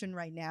maybe I shouldn't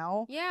right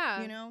now.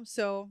 You know,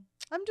 so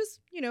I'm just,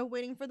 you know,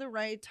 waiting for the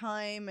right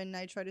time, and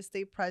I try to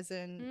stay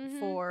present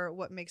for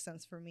what makes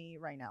sense for me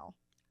right now.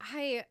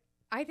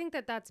 I think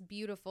that that's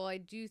beautiful. I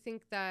do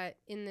think that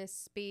in this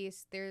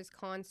space there's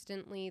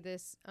constantly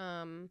this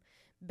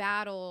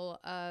battle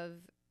of,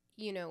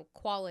 you know,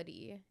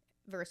 quality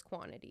versus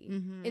quantity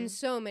Mm-hmm. in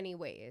so many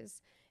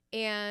ways.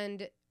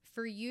 And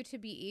for you to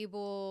be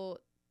able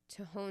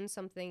to hone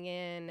something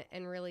in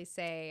and really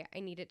say, I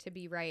need it to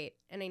be right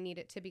and I need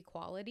it to be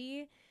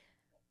quality,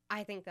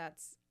 I think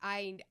that's,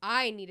 I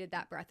needed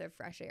that breath of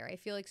fresh air. I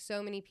feel like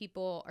so many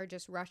people are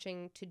just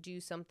rushing to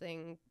do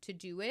something to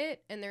do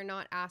it, and they're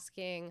not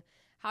asking,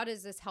 how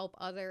does this help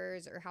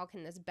others, or how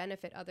can this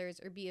benefit others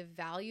or be of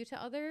value to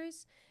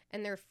others?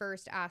 And they're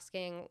first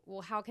asking,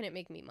 well, how can it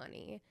make me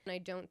money? And I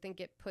don't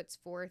think it puts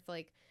forth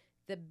like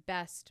the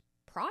best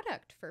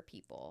product for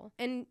people.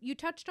 And you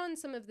touched on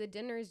some of the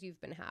dinners you've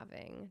been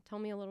having. Tell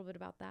me a little bit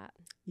about that.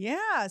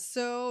 Yeah.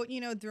 So, you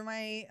know, through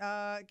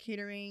my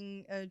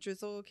catering,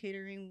 Drizzle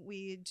Catering,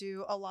 we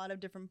do a lot of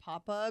different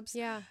pop-ups,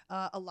 Yeah.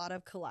 a lot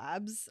of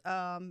collabs,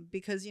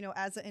 because, you know,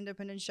 as an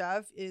independent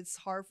chef, it's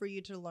hard for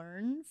you to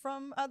learn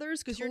from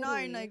others because you're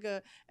not in Totally. like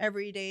a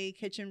everyday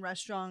kitchen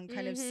restaurant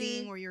kind of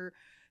scene where you're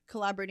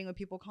collaborating with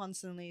people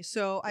constantly.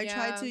 So I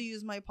try Yeah. to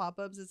use my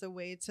pop-ups as a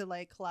way to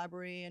like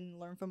collaborate and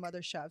learn from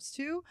other chefs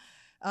too.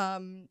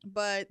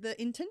 But the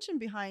intention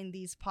behind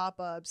these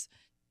pop-ups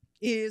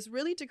is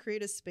really to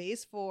create a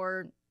space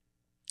for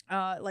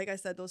like I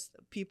said, those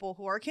people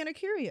who are kind of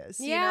curious,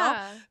 you know,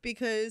 Yeah.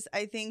 because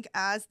I think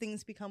as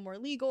things become more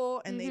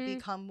legal and they Mhm.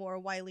 become more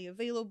widely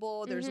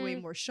available, there's way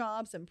Mhm. more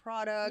shops and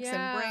products and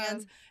Yeah.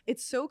 brands.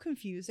 It's so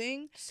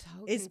confusing, So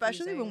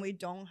especially when confusing. we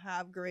don't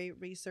have great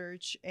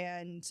research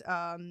and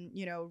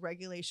you know,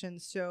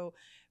 regulations. So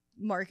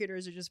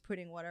marketers are just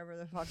putting whatever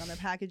the fuck on the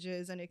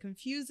packages, and it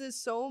confuses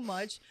so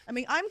much. I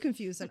mean, I'm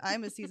confused and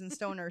I'm a seasoned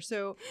stoner,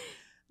 so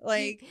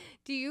like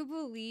do you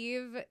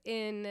believe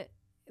in,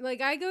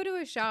 like, I go to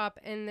a shop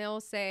and they'll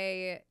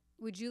say,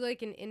 would you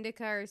like an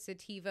indica or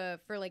sativa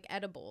for like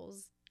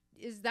edibles?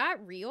 Is that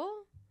real?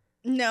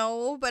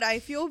 no, but I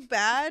feel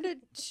bad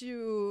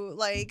to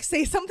like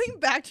say something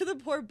back to the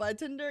poor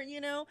bartender,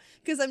 you know,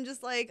 because I'm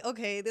just like,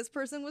 okay, this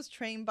person was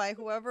trained by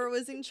whoever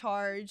was in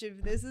charge.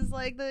 If this is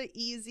like the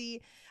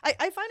easy,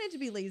 I find it to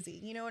be lazy,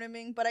 you know what I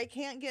mean? But I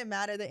can't get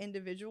mad at the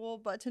individual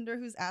bartender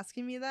who's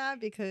asking me that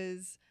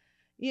because,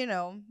 you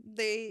know,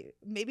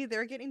 maybe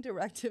they're getting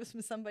directives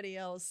from somebody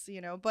else,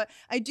 you know. But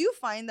I do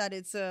find that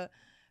it's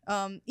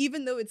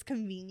even though it's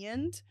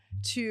convenient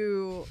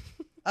to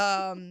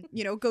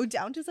you know, go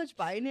down to such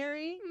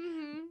binary,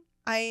 Mm-hmm.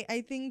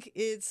 I think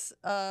it's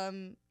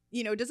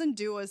you know, doesn't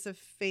do us a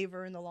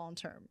favor in the long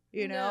term,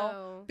 you know,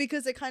 No.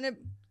 because it kind of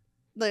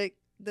like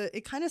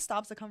it kind of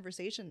stops the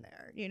conversation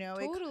there, you know.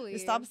 Totally.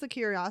 It stops the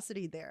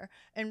curiosity there,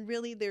 and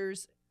really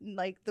there's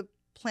like the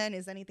plan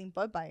is anything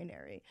but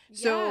binary.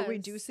 So Yes.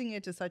 reducing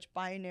it to such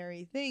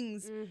binary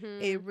things,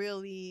 Mm-hmm. it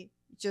really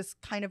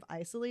just kind of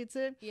isolates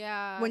it.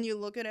 Yeah. When you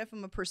look at it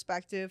from a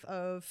perspective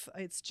of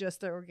it's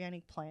just an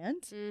organic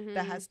plant Mm-hmm.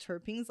 that has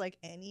terpenes like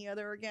any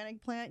other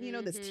organic plant, you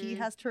know, this tea Mhm.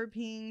 has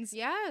terpenes,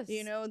 Yes.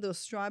 you know, those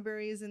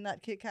strawberries in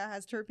that Kit Kat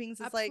has terpenes.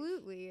 It's like,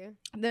 absolutely.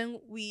 then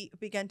we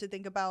began to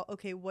think about,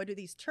 okay, what do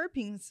these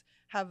terpenes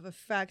have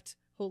effect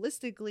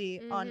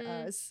holistically on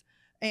Mhm. us?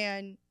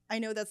 And I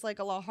know that's like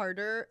a lot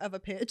harder of a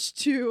pitch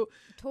to,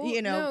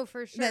 you know, No,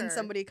 for sure. than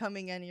somebody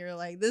coming in and you're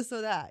like this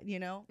or that, you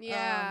know.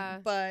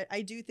 Yeah. But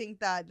I do think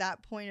that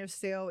that point of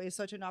sale is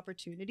such an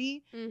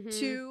opportunity Mhm.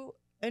 to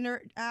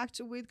interact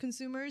with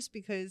consumers,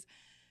 because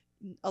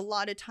a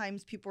lot of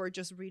times people are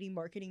just reading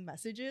marketing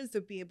messages.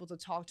 To be able to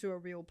talk to a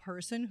real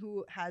person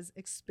who has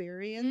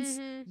experience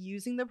Mhm.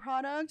 using the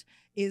product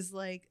is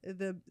like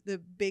the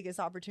biggest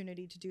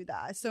opportunity to do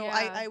that. So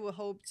Yeah. I will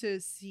hope to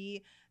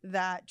see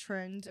that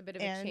trend A bit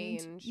of a end,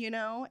 change. you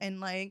know, and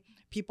like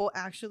people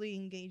actually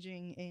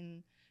engaging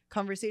in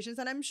conversations.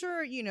 And I'm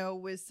sure, you know,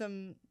 with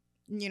some,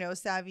 you know,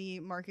 savvy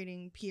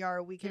marketing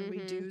PR, we can Mhm.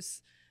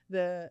 reduce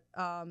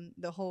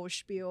the whole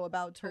spiel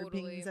about terpenes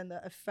Totally. and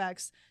the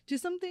effects to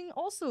something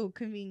also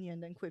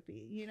convenient and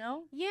quippy, you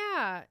know?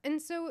 Yeah.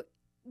 And so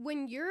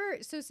when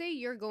say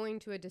you're going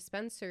to a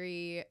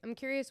dispensary, I'm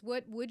curious,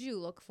 what would you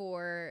look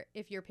for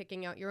if you're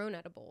picking out your own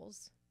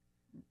edibles?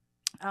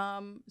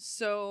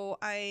 So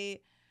I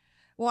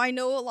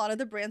know a lot of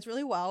the brands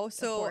really well,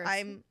 so course.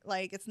 I'm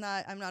like,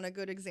 I'm not a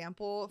good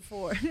example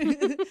for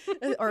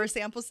or a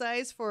sample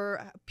size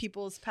for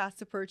people's path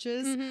to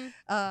purchase.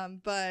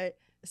 Mhm. But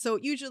so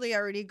usually I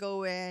already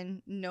go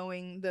in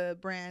knowing the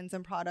brands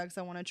and products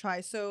I want to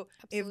try. So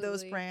if those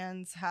Absolutely.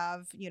 brands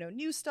have, you know,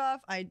 new stuff,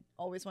 I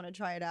always want to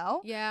try it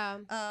out. Yeah.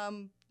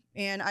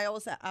 And I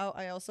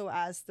also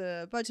ask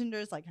the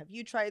bartenders, like, have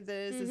you tried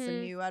this? It's a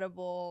Mhm. new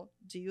edible.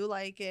 Do you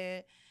like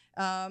it?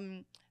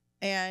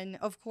 And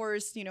of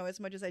course, you know, as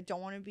much as I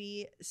don't want to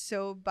be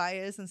so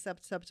biased and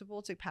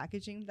susceptible to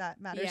packaging, that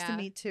matters to Yeah.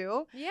 me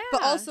too. Yeah.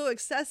 But also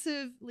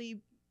excessive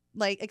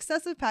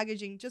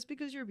packaging, just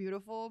because you're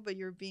beautiful, but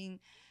you're being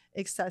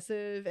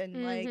excessive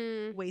and like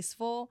Mhm.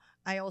 wasteful,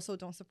 I also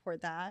don't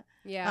support that.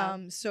 Yeah.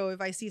 So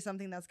if I see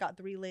something that's got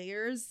 3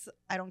 layers,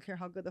 I don't care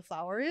how good the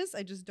flour is,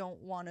 I just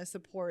don't want to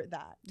support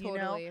that, you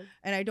know? Totally.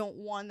 And I don't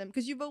want them,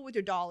 because you vote with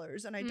your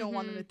dollars, and I don't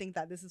want them to think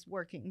that this is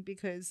working,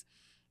 because,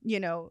 you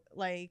know,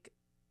 like,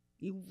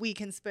 we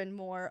can spend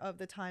more of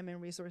the time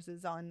and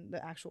resources on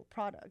the actual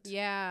product.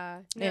 Yeah.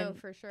 No,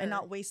 for sure. And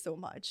not waste so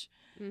much.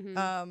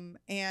 Mm-hmm.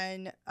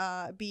 And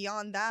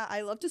beyond that,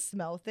 I love to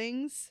smell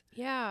things.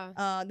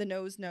 Yeah. The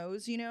nose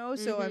knows, you know?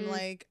 So I'm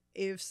like,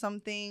 if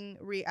something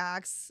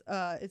reacts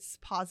it's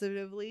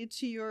positively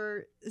to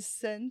your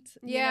scent,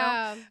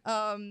 Yeah.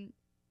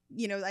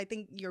 you know, I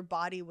think your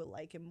body will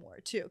like it more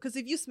too. Because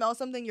if you smell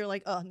something, you're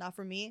like, oh, not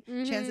for me.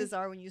 Chances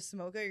are when you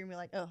smoke it, you're gonna be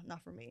like, oh,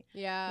 not for me.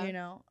 Yeah. You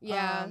know?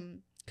 Yeah.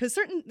 Because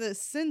the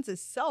scents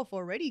itself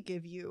already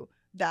give you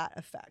that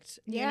effect.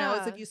 You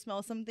know, so if you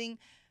smell something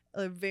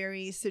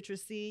very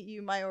citrusy,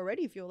 you might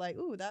already feel like,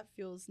 ooh, that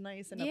feels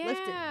nice and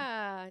uplifting.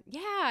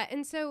 Yeah.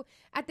 And so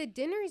at the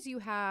dinners you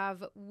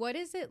have, what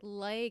is it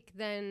like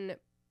then,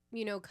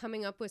 you know,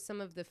 coming up with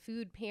some of the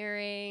food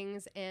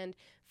pairings and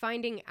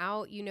finding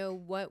out, you know,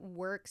 what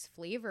works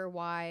flavor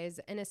wise,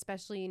 and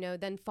especially, you know,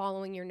 then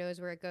following your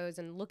nose where it goes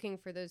and looking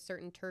for those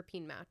certain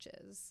terpene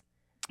matches?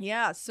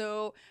 Yeah,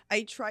 so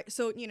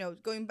you know,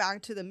 going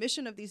back to the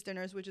mission of these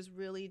dinners, which is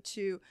really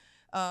to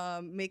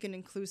make an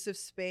inclusive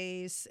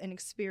space and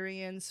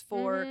experience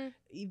for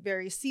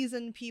very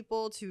seasoned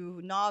people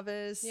to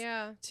novice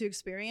to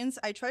experience.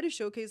 I try to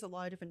showcase a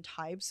lot of different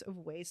types of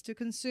ways to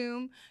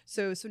consume.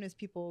 So as soon as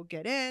people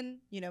get in,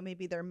 you know,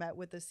 maybe they're met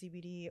with a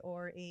CBD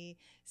or a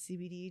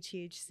CBD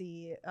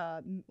THC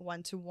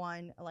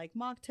 1-to-1 like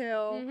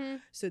mocktail,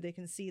 so they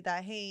can see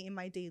that, hey, in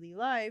my daily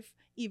life,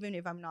 even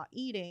if I'm not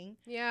eating,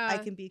 I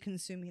can be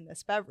consuming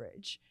this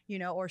beverage, you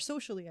know, or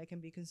socially I can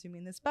be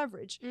consuming this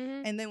beverage.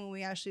 And then when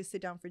we actually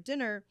sit down for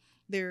dinner,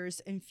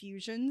 there's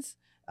infusions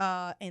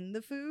in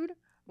the food.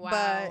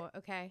 Wow.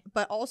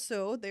 But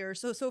also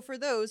there's so for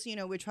those, you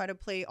know, we try to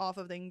play off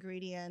of the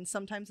ingredients.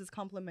 Sometimes it's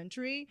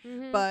complementary,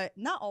 but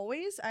not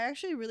always. I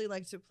actually really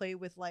like to play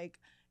with like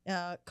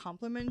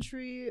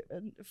complementary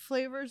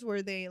flavors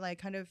where they like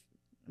kind of,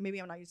 maybe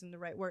I'm not using the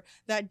right word,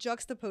 that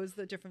juxtapose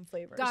the different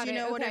flavors. You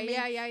know what I mean?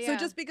 Yeah. So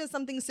just because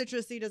something's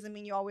citrusy doesn't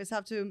mean you always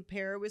have to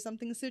pair it with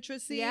something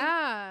citrusy.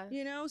 Yeah.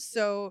 You know,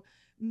 so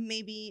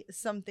maybe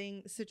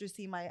something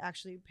citrusy might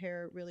actually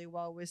pair really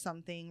well with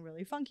something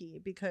really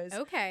funky, because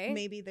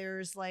maybe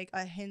there's like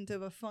a hint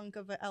of a funk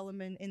of an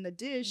element in the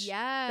dish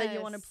that you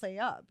want to play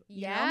up.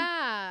 You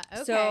know?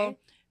 So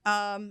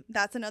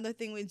that's another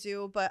thing we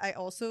do. But I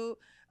also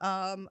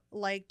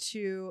like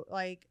to,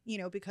 like, you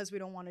know, because we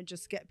don't want to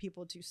just get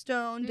people too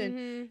stoned,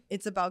 and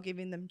it's about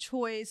giving them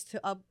choice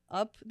to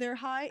up their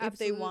high if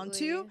they want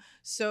to.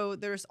 So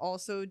there's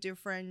also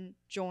different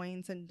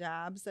joints and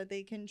dabs that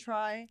they can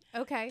try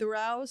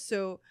throughout.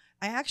 So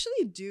I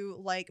actually do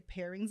like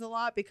pairings a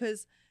lot,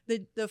 because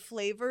the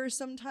flavor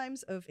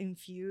sometimes of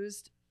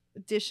infused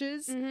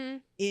dishes,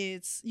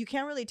 it's, you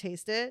can't really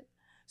taste it.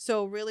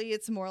 So really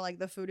it's more like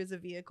the food is a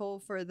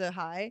vehicle for the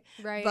high.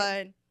 Right.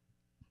 But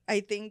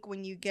I think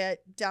when you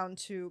get down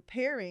to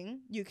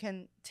pairing, you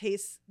can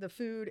taste the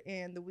food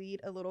and the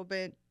weed a little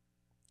bit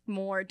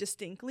more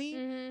distinctly,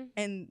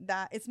 and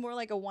that it's more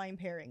like a wine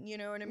pairing, you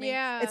know what I mean?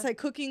 It's like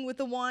cooking with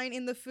the wine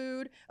in the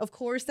food. Of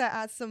course that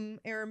adds some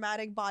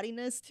aromatic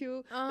bodiness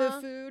to the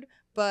food,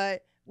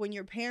 but when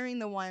you're pairing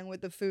the wine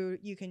with the food,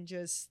 you can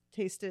just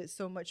taste it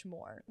so much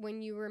more.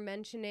 When you were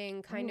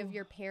mentioning kind of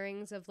your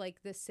pairings of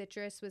like the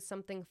citrus with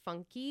something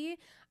funky,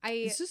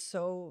 it's just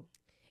so,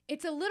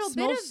 it's a little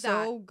bit of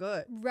that. So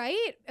good,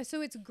 right?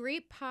 So it's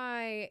grape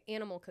pie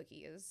animal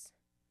cookies.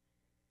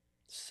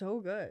 So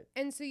good.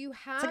 And so you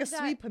have, it's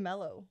like a sweet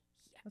pomelo.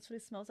 That's what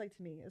it smells like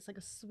to me. It's like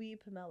a sweet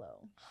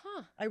pomelo.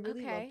 I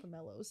really love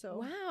pomelo.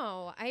 So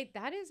wow,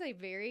 that is a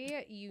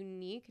very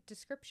unique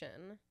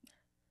description.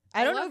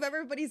 I don't know if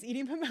everybody's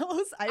eating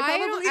pomelos. I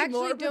probably eat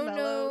more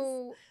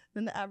pomelos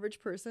than the average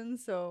person.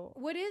 So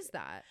what is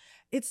that?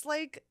 It's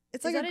like a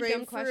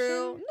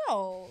grapefruit.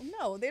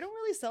 No, they don't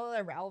really sell it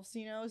at Ralph's,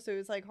 you know. So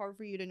it's like hard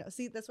for you to know.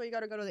 See, that's why you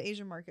got to go to the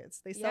Asian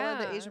markets. They sell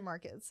it at the Asian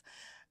markets,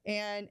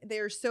 and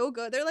they're so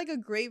good. They're like a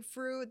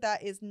grapefruit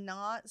that is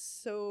not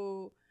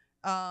so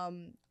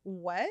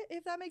wet,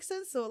 if that makes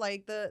sense. So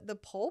like the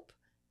pulp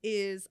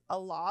is a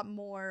lot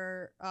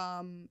more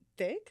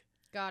thick.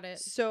 Got it.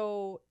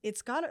 So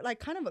it's got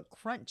like kind of a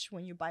crunch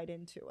when you bite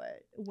into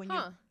it.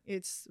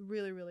 It's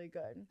really, really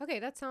good. Okay,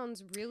 that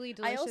sounds really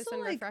delicious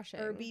and refreshing.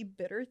 I also like herby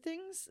bitter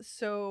things.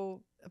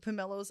 So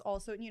pomelo's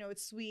also, you know,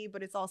 it's sweet,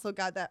 but it's also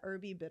got that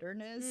herby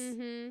bitterness.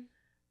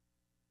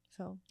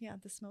 So yeah,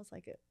 this smells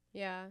like it.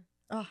 Yeah.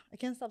 Oh, I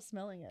can't stop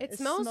smelling it. It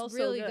smells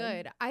really so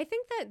good. I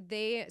think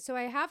that so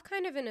I have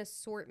kind of an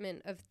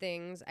assortment of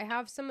things. I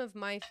have some of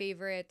my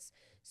favorites,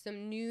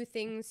 some new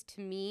things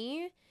to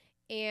me.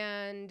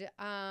 And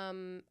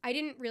I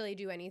didn't really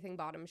do anything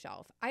bottom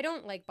shelf. I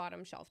don't like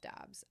bottom shelf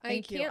dabs.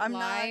 Thank you. I'm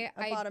not a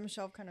bottom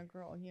shelf kind of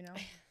girl, you know.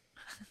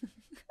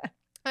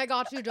 I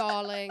got you,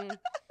 darling.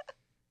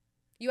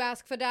 You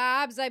ask for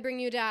dabs, I bring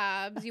you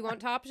dabs. You want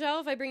top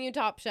shelf, I bring you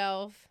top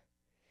shelf.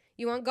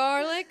 You want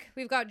garlic?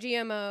 We've got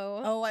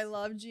GMO. Oh, I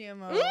love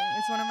GMO.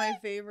 It's one of my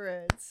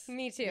favorites.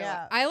 Me too.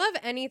 Yeah. I love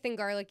anything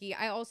garlicky.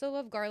 I also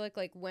love garlic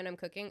like when I'm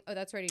cooking. Oh,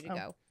 that's ready to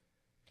go.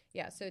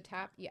 Yeah, so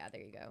tap. Yeah,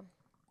 there you go.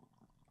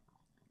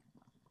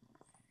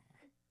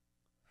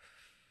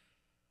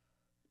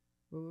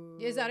 Ooh.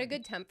 Is that a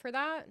good temp for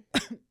that?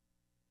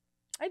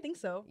 I think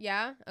so.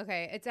 Yeah.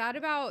 Okay. It's at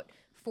about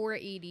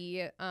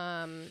 480.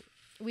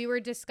 We were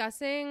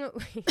discussing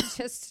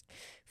just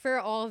for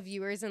all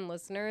viewers and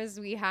listeners,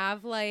 we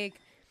have like,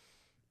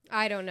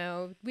 I don't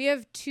know. We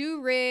have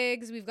 2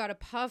 rigs. We've got a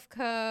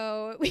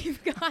Puffco.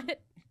 We've got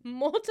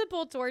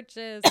multiple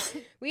torches.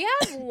 We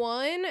have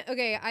one.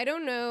 Okay, I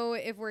don't know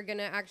if we're going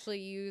to actually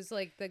use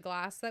like the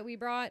glass that we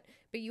brought,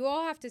 but you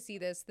all have to see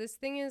this. This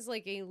thing is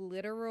like a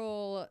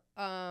literal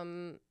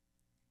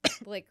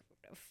like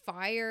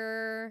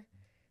fire.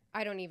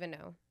 I don't even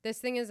know. This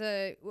thing is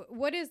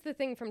what is the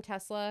thing from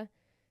Tesla?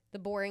 The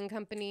boring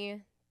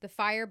company, the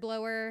fire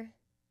blower,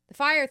 the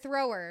fire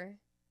thrower.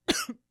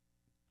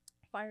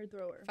 Fire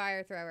thrower.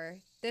 Fire thrower.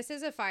 This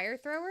is a fire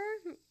thrower.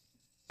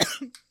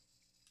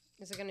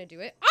 Is it gonna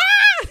do it?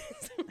 Ah!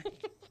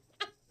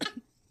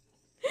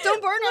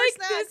 Don't burn our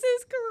snacks. This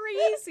is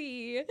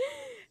crazy.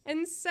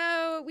 And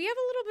so we have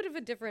a little bit of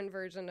a different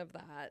version of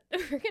that.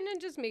 We're gonna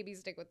just maybe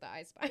stick with the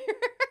iSpire.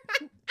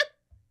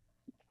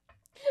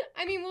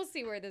 I mean, we'll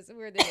see where the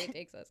day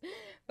takes us.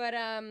 But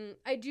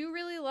I do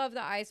really love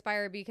the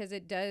iSpire because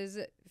it does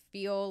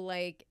feel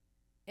like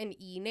an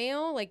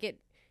e-nail. Like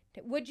it.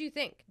 What'd you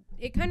think?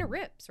 It kind of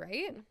rips,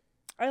 right?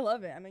 I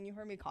love it. I mean, you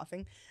heard me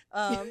coughing.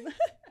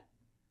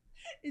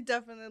 It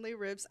definitely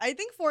rips. I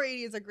think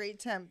 480 is a great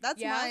temp.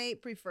 That's my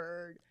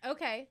preferred.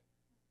 Okay.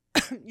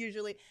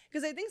 Usually,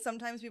 because I think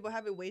sometimes people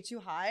have it way too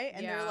high,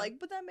 and they're like,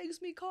 "But that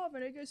makes me cough,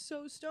 and I get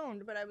so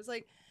stoned." But I was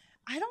like,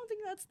 I don't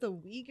think that's the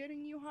weed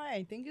getting you high.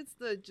 I think it's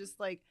the just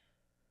like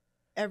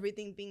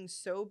everything being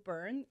so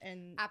burned,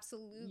 and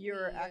absolutely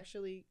you're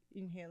actually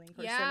inhaling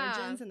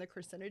carcinogens, and the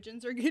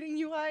carcinogens are getting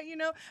you high. You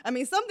know, I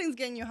mean, something's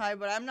getting you high,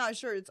 but I'm not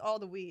sure it's all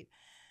the weed.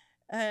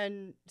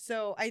 And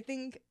so I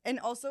think, and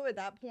also at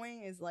that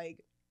point is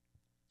like,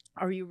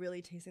 are you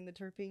really tasting the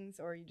terpenes,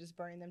 or are you just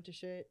burning them to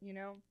shit? You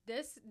know,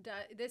 this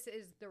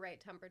is the right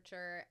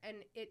temperature, and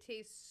it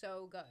tastes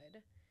so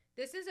good.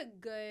 This is a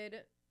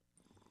good.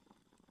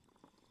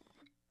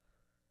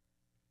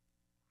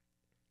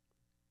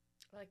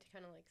 I like to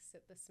kind of like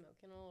sit the smoke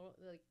in a little,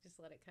 like just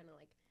let it kind of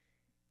like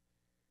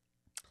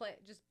play,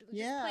 just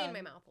play in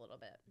my mouth a little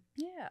bit.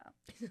 Yeah,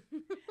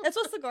 that's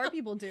what cigar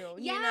people do.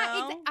 Yeah,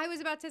 you know? I was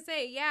about to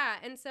say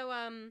and so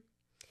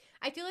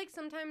I feel like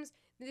sometimes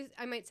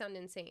I might sound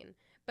insane,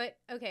 but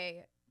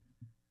okay.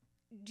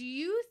 Do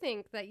you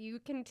think that you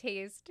can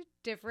taste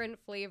different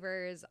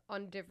flavors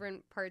on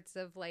different parts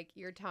of like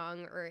your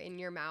tongue or in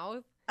your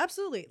mouth?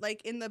 Absolutely.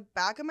 Like in the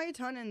back of my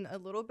tongue and a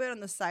little bit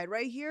on the side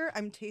right here,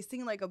 I'm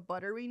tasting like a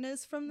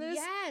butteriness from this.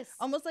 Yes.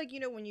 Almost like,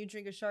 you know, when you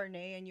drink a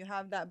Chardonnay and you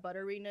have that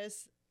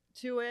butteriness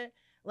to it.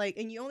 Like,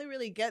 and you only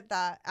really get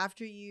that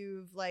after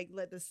you've like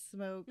let the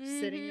smoke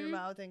sit in your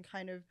mouth and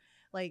kind of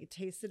like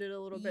tasted it a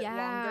little bit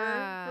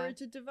longer for it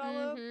to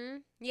develop.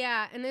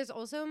 Yeah. And there's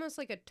also almost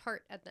like a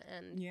tart at the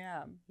end.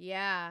 Yeah.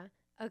 Yeah.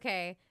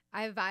 Okay.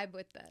 I vibe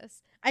with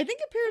this. I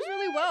think it pairs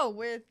really well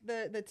with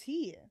the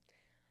tea.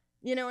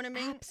 You know what I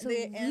mean?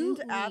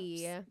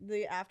 Absolutely.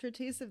 The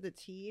aftertaste of the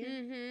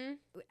tea.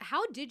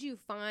 How did you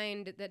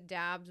find that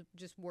dabs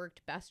just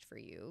worked best for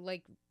you?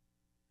 Like,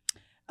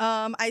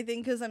 I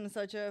think because I'm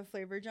such a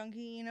flavor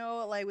junkie, you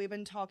know, like we've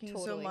been talking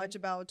so much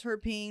about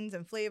terpenes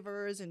and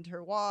flavors and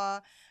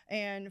terroir.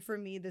 And for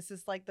me, this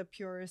is like the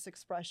purest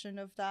expression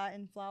of that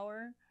in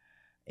flower.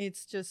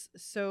 It's just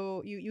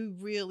so you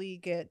really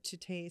get to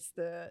taste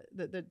the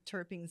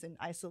terpenes in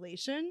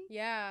isolation.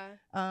 Yeah.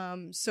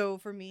 So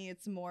for me,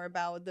 it's more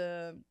about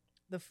the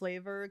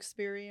flavor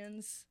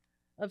experience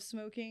of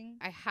smoking.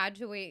 I had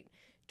to wait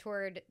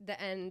toward the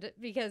end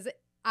because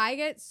I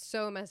get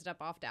so messed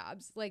up off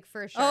dabs, like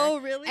for sure. Oh,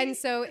 really? And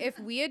so if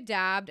we had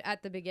dabbed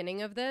at the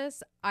beginning of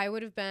this, I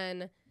would have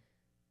been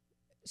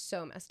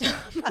so messed up.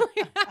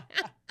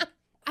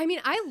 I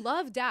mean, I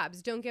love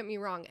dabs, don't get me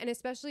wrong. And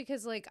especially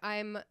because, like,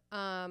 I'm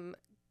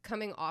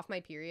coming off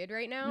my period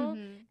right now.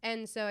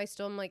 And so I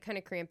still am, like, kind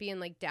of crampy. And,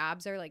 like,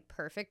 dabs are, like,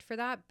 perfect for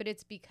that. But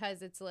it's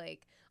because it's,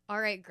 like, all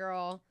right,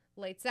 girl,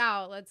 lights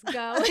out. Let's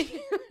go.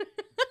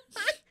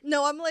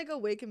 No, I'm, like, a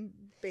wake and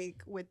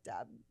bake with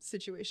dab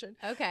situation.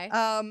 Okay.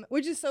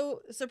 Which is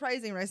so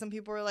surprising, right? Some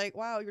people are like,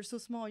 wow, you're so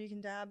small, you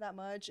can dab that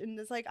much. And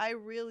it's like, I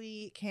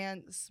really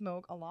can't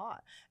smoke a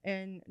lot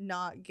and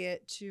not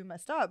get too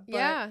messed up.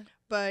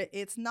 But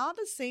it's not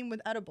the same with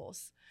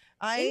edibles.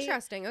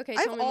 Interesting. Okay,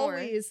 tell me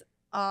more.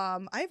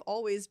 I've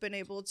always been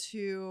able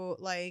to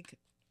like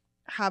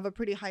have a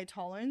pretty high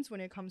tolerance when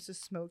it comes to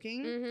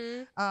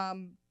smoking.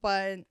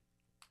 But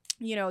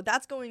you know,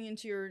 that's going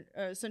into your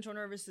central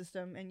nervous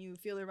system and you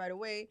feel it right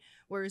away.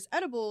 Whereas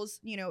edibles,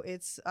 you know,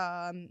 it's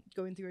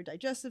going through your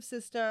digestive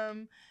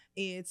system.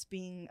 It's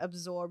being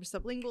absorbed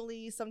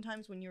sublingually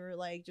sometimes when you're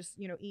like just,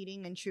 you know,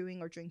 eating and chewing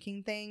or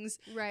drinking things.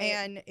 Right.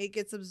 And it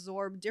gets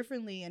absorbed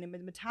differently and it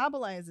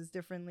metabolizes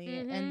differently.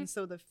 And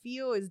so the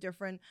feel is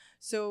different.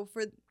 So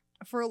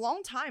for a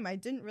long time, I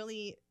didn't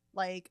really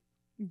like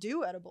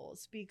do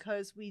edibles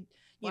because we,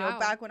 you Wow. know,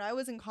 back when I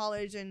was in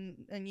college and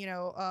you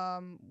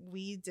know,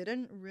 we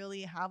didn't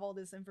really have all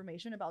this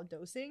information about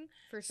dosing.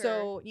 For sure.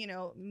 So, you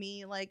know,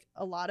 me, like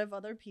a lot of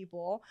other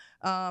people,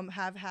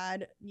 have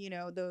had, you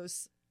know,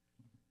 those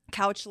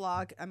couch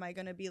lock, am I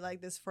gonna be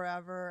like this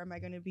forever, am I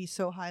gonna be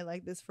so high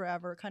like this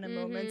forever kind of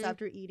moments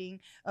after eating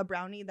a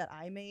brownie that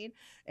I made,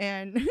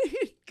 and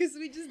because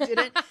we just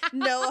didn't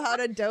know how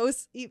to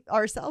dose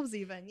ourselves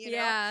even, you know.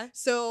 Yeah.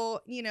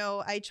 So, you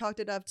know, I chalked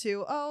it up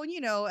to, oh,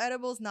 you know,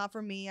 edibles not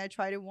for me. I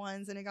tried it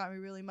once and it got me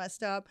really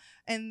messed up,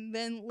 and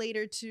then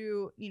later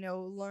to, you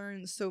know,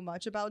 learn so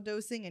much about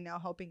dosing and now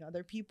helping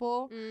other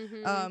people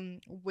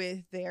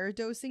with their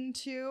dosing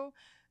too.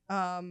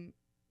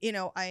 You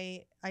know,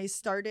 I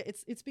started,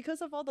 it's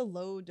because of all the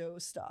low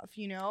dose stuff,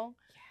 you know.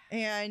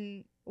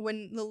 And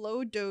when the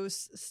low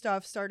dose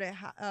stuff started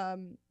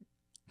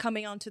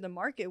coming onto the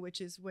market, which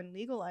is when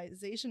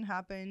legalization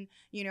happened,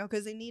 you know,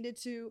 because they needed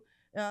to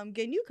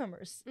get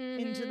newcomers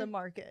into the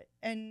market,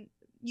 and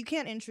you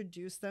can't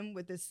introduce them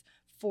with this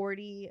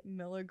 40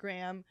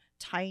 milligram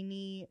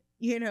tiny,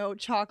 you know,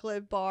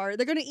 chocolate bar.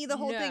 They're gonna eat the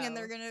whole thing and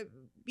they're gonna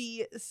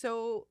be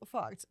so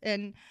fucked.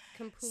 And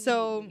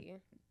so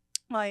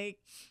like,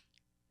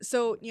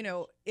 so, you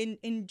know,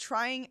 in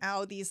trying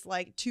out these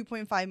like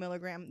 2.5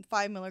 milligram,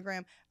 5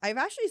 milligram, I've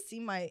actually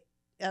seen my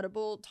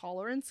edible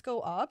tolerance go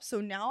up. So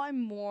now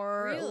I'm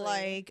more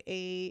like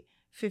a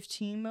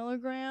 15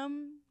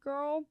 milligram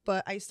girl,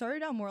 but I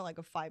started out more like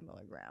a 5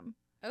 milligram.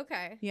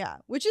 Okay. Yeah,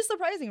 which is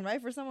surprising,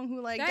 right? For someone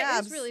who like that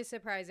dabs. is really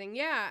surprising.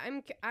 Yeah,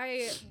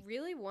 I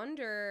really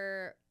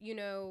wonder, you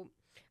know,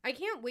 I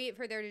can't wait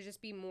for there to just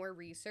be more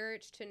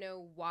research to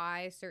know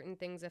why certain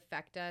things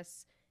affect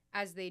us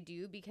as they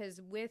do,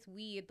 because with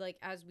weed, like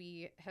as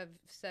we have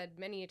said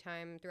many a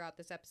time throughout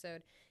this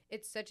episode,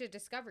 it's such a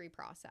discovery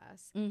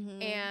process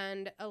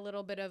and a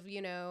little bit of,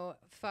 you know,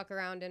 fuck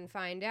around and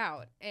find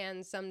out.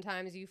 And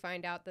sometimes you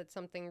find out that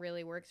something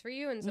really works for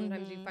you, and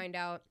sometimes you find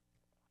out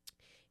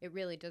it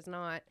really does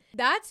not.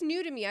 That's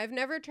new to me. I've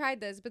never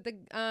tried this, but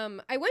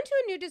I went to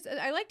a new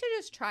I like to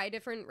just try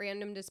different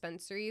random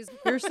dispensaries.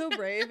 You're so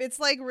brave. It's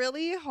like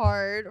really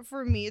hard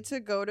for me to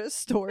go to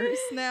stores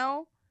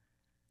now.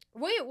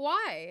 Wait,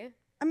 why?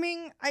 I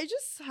mean, I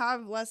just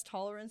have less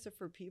tolerance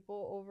for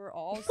people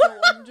overall. So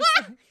I'm just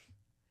like,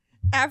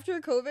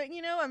 after COVID,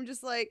 you know, I'm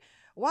just like,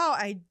 wow,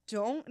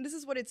 this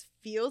is what it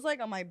feels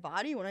like on my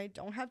body when I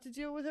don't have to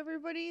deal with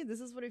everybody.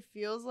 This is what it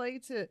feels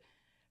like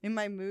in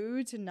my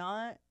mood to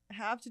not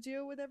have to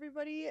deal with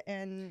everybody.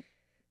 And,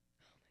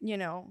 you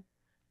know,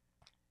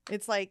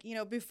 it's like, you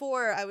know,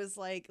 before I was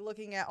like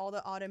looking at all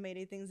the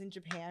automated things in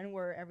Japan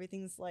where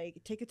everything's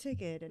like, take a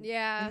ticket and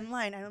in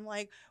line. And I'm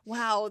like,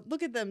 wow,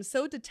 look at them,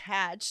 so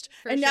detached.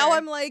 Now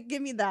I'm like,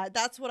 give me that.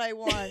 That's what I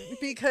want.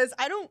 Because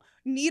I don't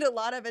need a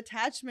lot of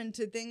attachment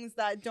to things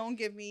that don't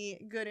give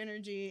me good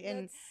energy.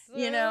 And, that's so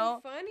you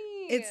know,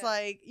 funny. It's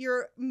like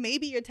you're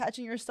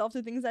attaching yourself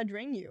to things that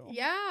drain you.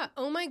 Yeah.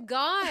 Oh my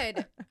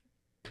God.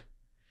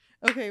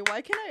 Okay, why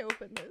can't I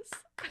open this?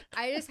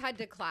 I just had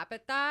to clap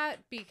at that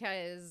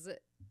because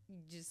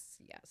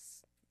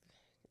yes.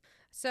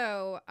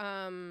 So,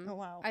 oh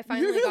wow. I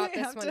finally got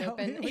this one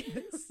open.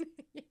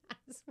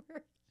 Yes,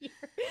 we're here.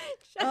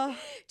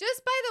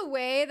 Just by the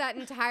way, that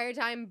entire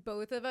time,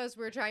 both of us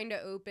were trying to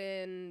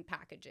open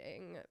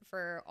packaging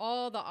for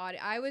all the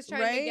audio. I was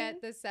trying to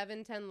get the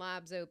 710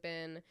 Labs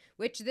open,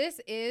 which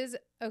this is,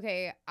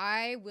 okay,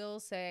 I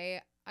will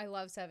say I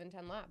love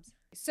 710 Labs.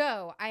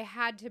 So I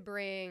had to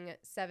bring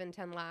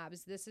 710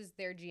 Labs. This is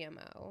their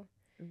GMO.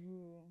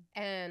 Ooh.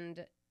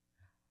 And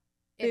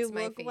it's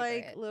my favorite. They look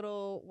like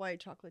little white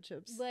chocolate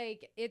chips.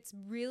 Like, it's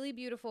really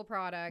beautiful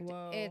product.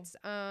 Whoa. It's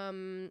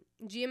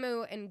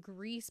GMO and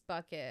Grease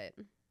Bucket.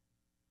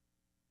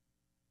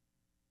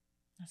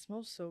 That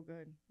smells so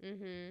good.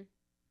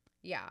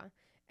 Yeah.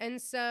 And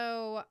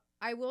so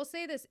I will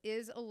say this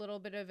is a little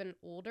bit of an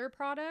older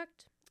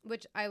product,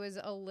 which I was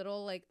a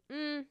little like,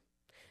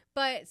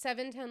 but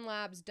 710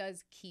 Labs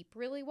does keep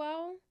really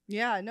well.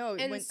 Yeah, no,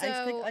 and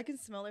I can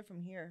smell it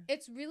from here.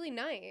 It's really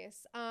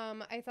nice.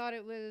 I thought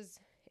it was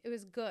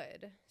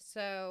good.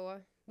 So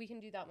we can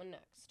do that one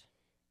next.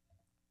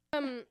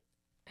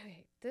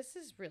 Okay, this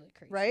is really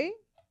crazy. Right?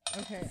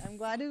 Okay, I'm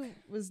glad it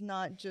was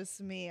not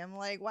just me. I'm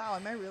like, wow,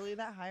 am I really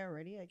that high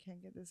already? I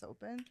can't get this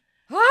open.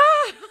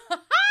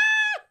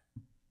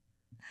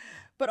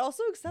 But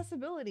also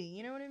accessibility,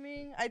 you know what I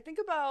mean? I think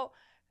about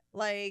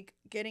like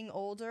getting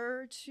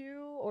older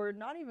too, or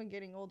not even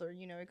getting older,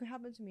 you know, it could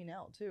happen to me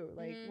now too.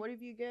 Like, what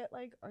if you get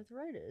like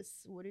arthritis?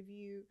 What if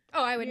you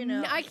I would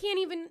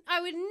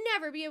I would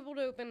never be able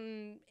to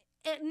open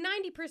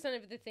 90%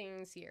 of the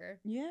things here.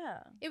 Yeah.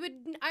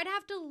 I'd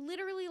have to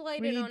literally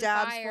light it on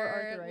fire.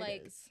 For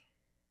arthritis.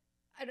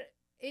 Like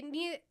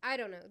I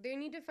don't know. They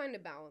need to find a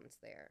balance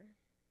there.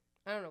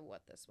 I don't know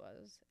what this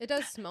was. It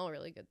does smell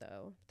really good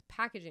though. The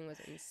packaging was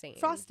insane.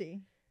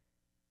 Frosty.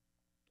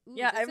 Ooh,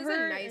 yeah, I've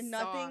heard nice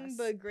nothing sauce.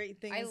 But great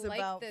things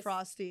about this.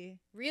 Frosty.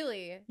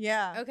 Really?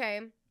 Yeah.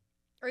 Okay.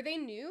 Are they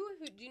new?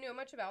 Do you know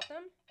much about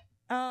them?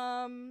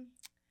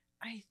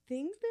 I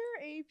think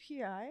they're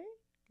API.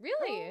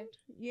 Really?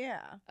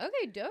 Yeah.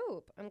 Okay,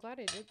 dope. I'm glad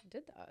I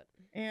did that.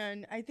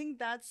 And I think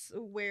that's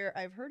where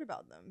I've heard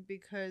about them,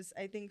 because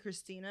I think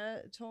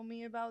Christina told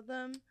me about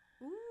them.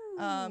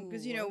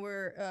 Because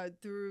we're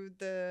through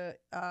the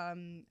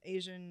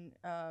Asian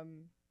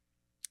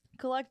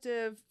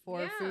collective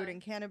for food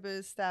and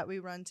cannabis that we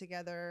run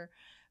together.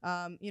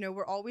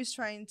 We're always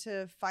trying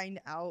to find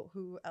out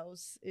who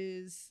else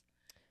is,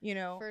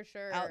 for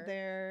sure, out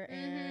there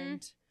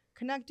and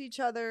connect each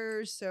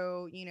other.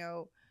 So,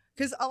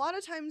 because a lot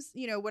of times,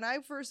 when I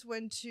first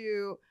went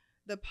to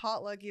the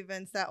potluck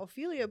events that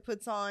Ophelia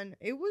puts on,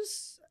 it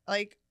was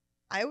like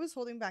I was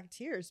holding back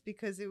tears,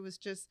 because it was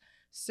just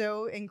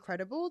so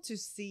incredible to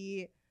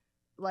see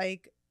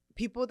like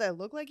people that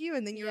look like you,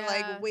 and then you're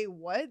like, wait,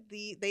 what?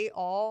 They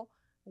all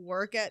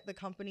work at the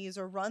companies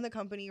or run the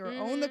company or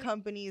own the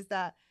companies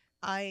that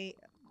I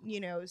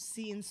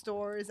see in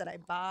stores, that I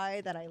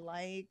buy, that I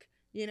like.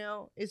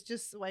 It's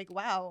just like,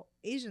 wow,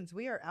 Asians,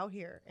 we are out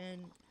here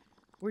and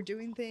we're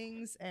doing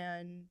things,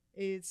 and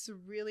it's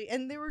really,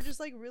 and they were just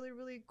like really,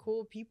 really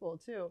cool people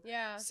too.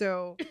 Yeah.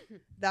 So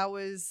that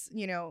was,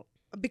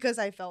 because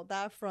I felt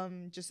that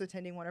from just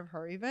attending one of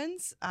her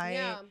events,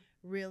 I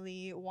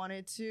really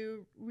wanted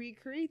to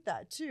recreate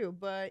that too,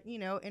 but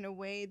in a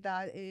way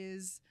that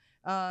is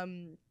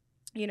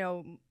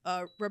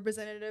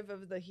representative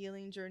of the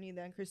healing journey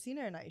that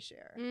Christina and I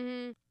share.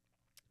 I'm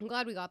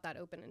glad we got that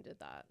open and did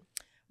that.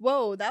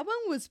 Whoa, that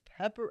one was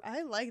pepper.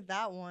 I like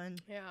that one.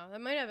 Yeah,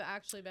 that might have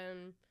actually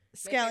been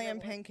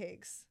scallion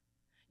pancakes.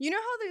 You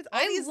know how there's all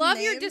I these love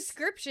names? your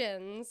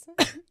descriptions.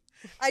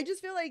 I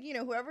just feel like,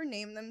 whoever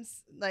named them,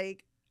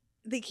 like,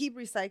 they keep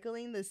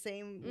recycling the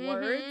same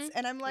words,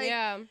 and I'm like,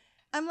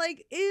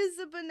 is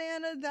a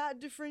banana that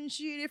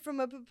differentiated from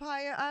a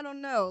papaya? I don't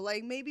know.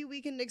 Like, maybe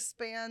we can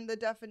expand the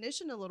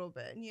definition a little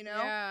bit,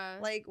 Yeah.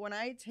 Like, when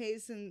I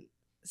taste and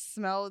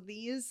smell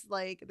these,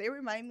 like, they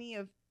remind me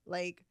of,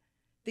 like,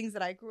 things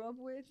that I grew up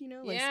with,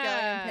 like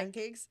scallion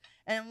pancakes.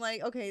 And I'm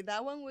like, okay,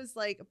 that one was,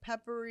 like,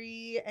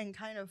 peppery and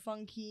kind of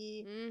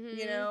funky,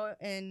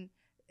 and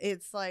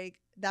it's, like,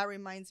 that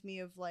reminds me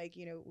of, like,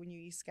 when you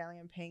eat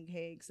scallion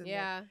pancakes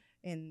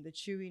and the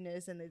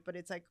chewiness, but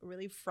it's, like,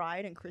 really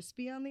fried and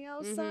crispy on the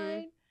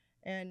outside.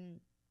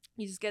 And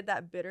you just get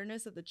that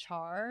bitterness of the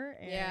char.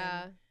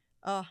 And,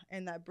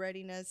 and that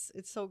breadiness.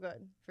 It's so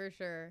good. For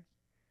sure.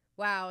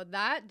 Wow,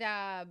 that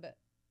dab...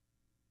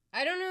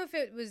 I don't know if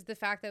it was the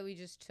fact that we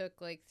just took,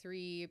 like,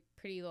 3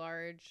 pretty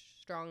large,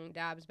 strong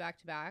dabs back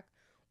to back,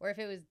 or if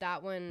it was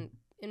that one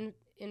in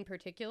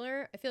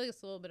particular. I feel like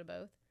it's a little bit of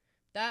both.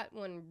 That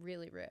one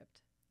really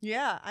ripped.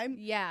 Yeah,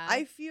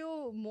 I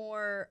feel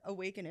more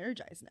awake and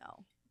energized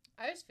now.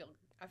 I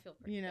feel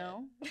pretty good.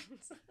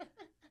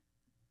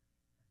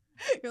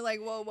 You're like,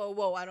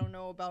 whoa, I don't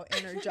know about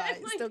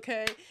energized, like,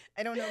 okay?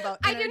 I don't know about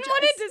energized. I didn't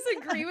want to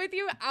disagree with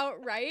you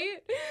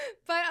outright,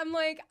 but I'm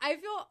like, I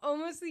feel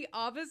almost the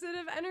opposite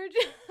of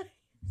energized.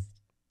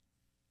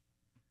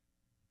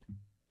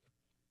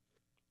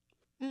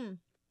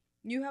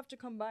 You have to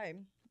come by,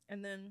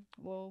 and then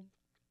we'll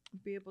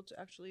be able to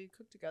actually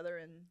cook together.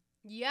 And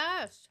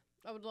yes,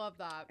 I would love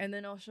that. And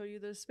then I'll show you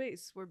the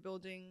space. We're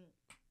building,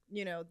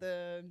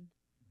 the...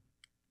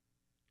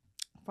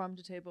 farm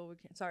to table with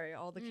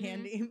all the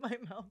candy in my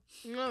mouth.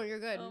 No, you're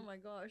good. Oh my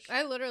gosh,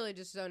 I literally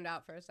just zoned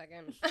out for a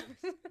second. I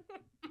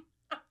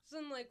was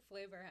in, like,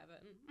 flavor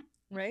heaven.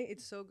 Right?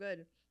 It's so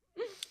good.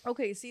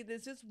 Okay, see,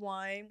 this is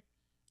why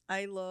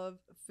I love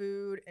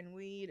food and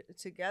weed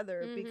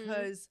together,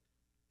 because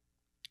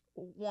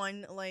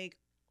one, like,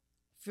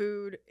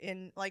 food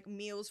and, like,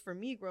 meals for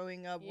me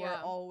growing up were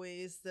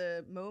always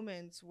the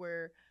moments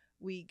where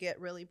we get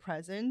really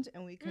present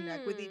and we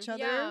connect with each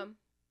other. Yeah.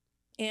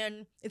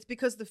 And it's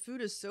because the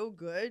food is so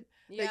good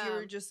that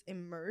you're just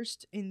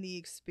immersed in the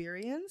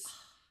experience.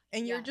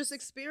 And you're just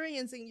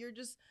experiencing, you're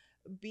just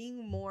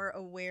being more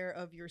aware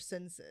of your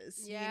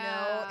senses,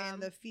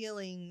 and the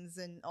feelings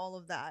and all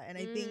of that. And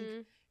I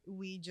think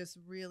we just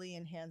really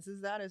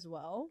enhances that as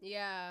well.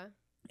 Yeah.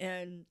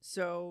 And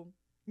so,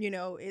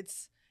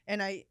 it's...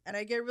 And I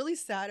get really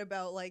sad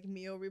about, like,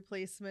 meal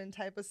replacement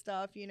type of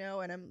stuff, and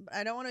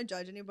I don't want to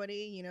judge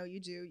anybody, you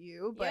do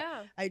you, but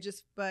I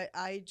just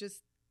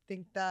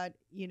think that,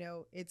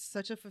 it's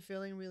such a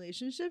fulfilling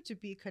relationship to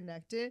be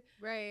connected,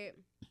 right,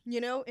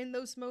 in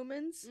those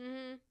moments.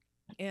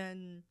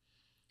 And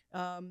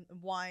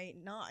why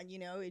not,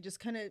 it just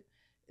kind of,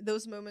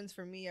 those moments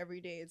for me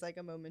every day is like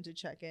a moment to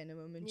check in, a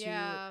moment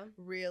to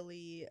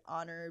really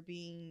honor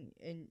being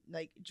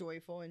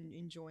joyful and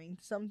enjoying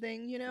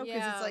something, because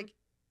it's like,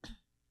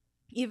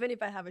 even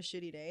if I have a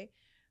shitty day,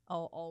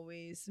 I'll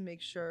always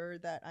make sure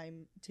that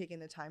I'm taking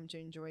the time to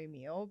enjoy a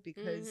meal,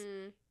 because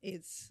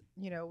it's,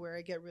 where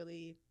I get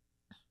really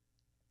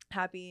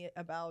happy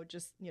about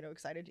just,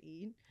 excited to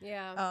eat.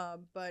 Yeah.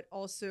 But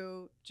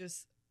also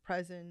just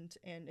present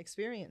and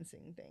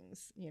experiencing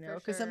things,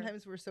 because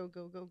sometimes we're so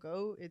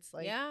go. It's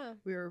like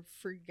we're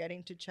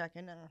forgetting to check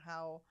in on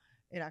how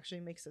it actually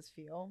makes us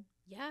feel.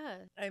 Yeah.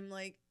 I'm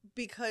like,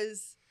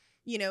 because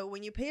you know,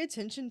 when you pay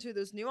attention to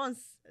those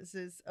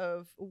nuances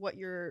of what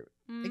you're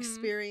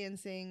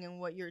experiencing and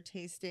what you're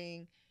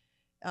tasting,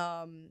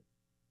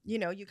 you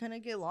know, you kind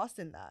of get lost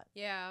in that.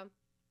 Yeah.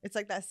 It's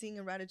like that scene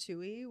in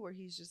Ratatouille where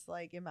he's just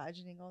like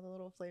imagining all the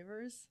little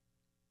flavors.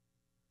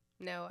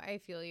 No, I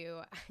feel you.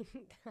 I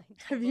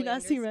Have you not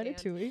understand. seen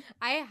Ratatouille?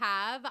 I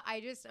have.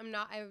 I'm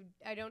not.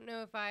 I don't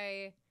know if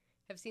I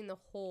have seen the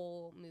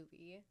whole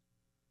movie,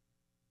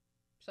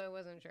 so I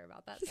wasn't sure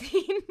about that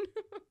scene.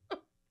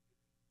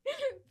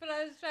 But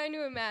I was trying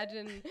to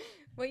imagine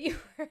what you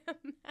were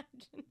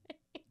imagining.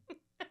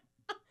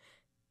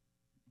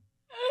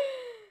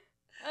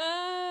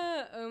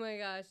 Oh my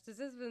gosh, this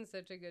has been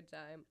such a good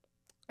time.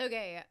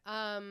 Okay,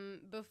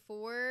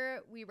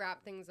 before we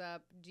wrap things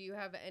up, do you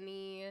have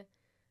any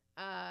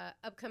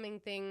upcoming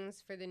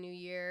things for the new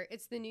year?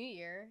 It's the new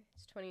year.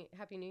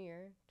 Happy New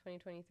Year,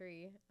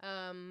 2023. Do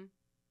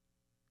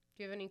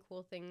you have any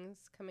cool things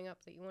coming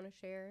up that you want to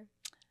share?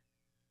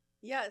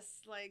 Yes,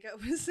 like I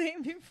was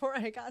saying before,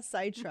 I got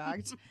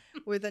sidetracked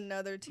with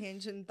another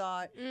tangent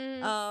thought.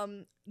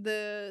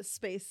 The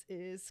space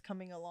is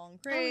coming along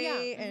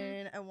great,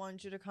 and I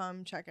want you to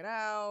come check it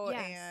out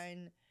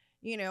and,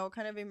 you know,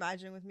 kind of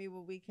imagine with me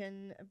what we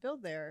can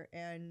build there.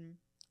 And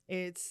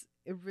it's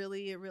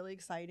really, really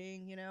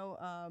exciting, you know.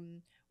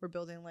 We're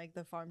building like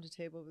the farm to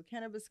table with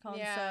cannabis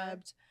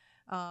concept,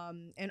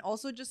 and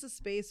also just a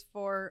space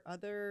for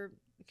other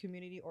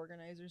community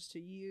organizers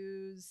to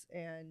use.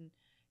 And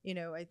you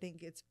know, I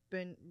think it's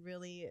been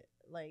really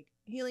like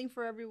healing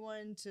for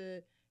everyone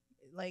to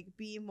like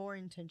be more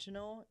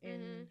intentional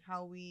in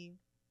how we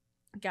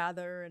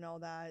gather and all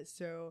that.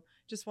 So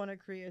just want to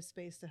create a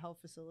space to help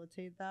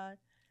facilitate that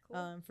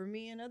for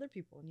me and other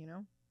people, you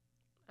know.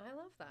 I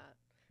love that.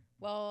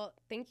 Well,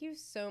 thank you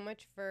so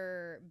much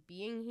for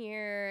being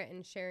here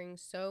and sharing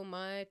so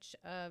much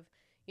of,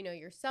 you know,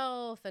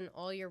 yourself and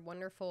all your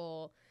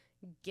wonderful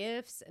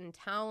gifts and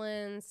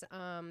talents.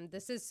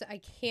 I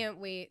can't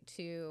wait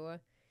to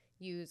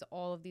use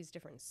all of these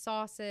different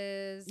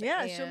sauces.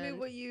 Yeah, show me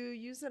what you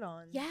use it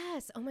on.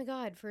 Yes. Oh my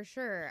God, for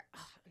sure.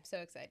 Oh, I'm so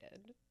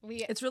excited.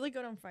 It's really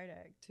good on fried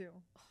egg too.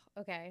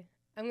 Okay.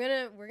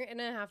 We're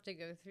gonna have to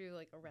go through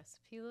like a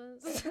recipe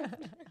list.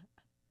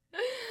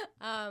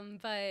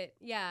 But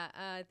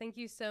yeah, thank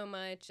you so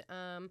much.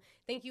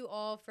 Thank you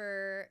all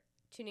for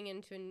tuning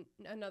in to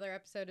another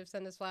episode of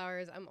Send Us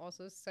Flowers. I'm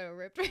also so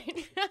ripped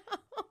right now.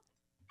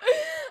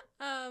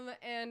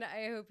 And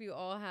I hope you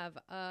all have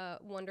a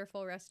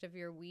wonderful rest of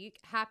your week.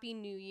 Happy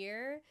New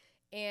Year.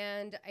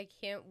 And I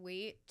can't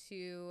wait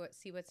to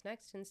see what's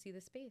next and see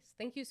the space.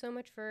 Thank you so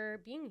much for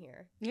being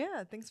here.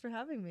 Yeah, thanks for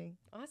having me.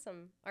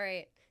 Awesome. All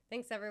right.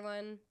 Thanks,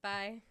 everyone.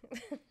 Bye.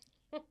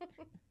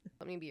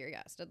 Let me be your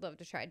guest. I'd love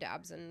to try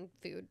dabs and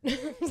food.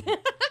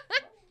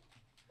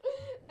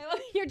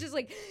 You're just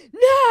like,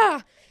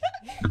 nah,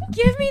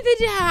 give me the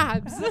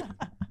dabs.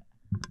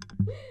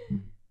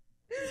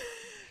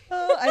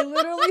 I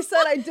literally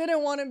said I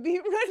didn't want to be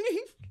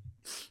running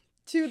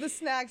to the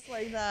snacks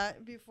like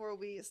that before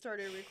we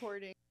started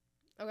recording.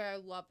 Okay, I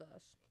love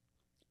this.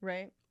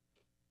 Right?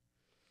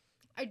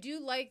 I do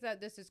like that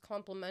this is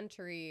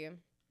complementary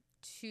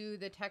to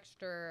the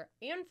texture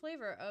and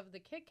flavor of the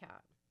Kit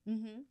Kat.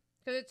 Mm-hmm.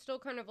 Because it's still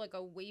kind of like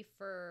a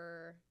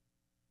wafer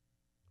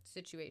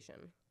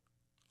situation.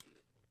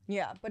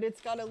 Yeah, but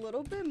it's got a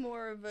little bit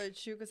more of a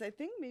chew because I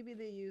think maybe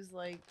they use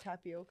like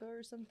tapioca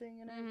or something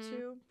in it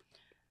too.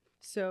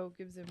 So it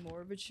gives it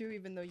more of a chew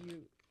even though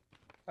you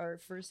are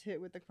first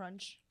hit with the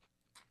crunch.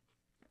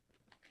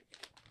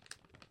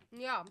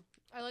 Yeah,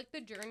 I like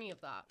the journey of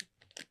that.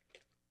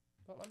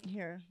 Hold on.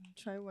 Here,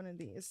 try one of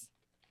these.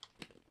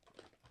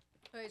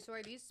 Okay, so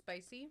are these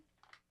spicy?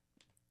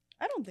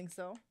 I don't think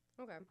so.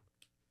 Okay.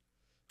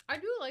 I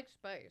do like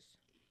spice.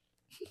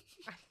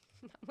 I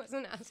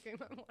wasn't asking,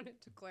 I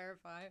wanted to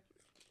clarify.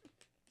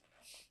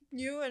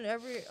 You and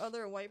every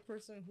other white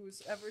person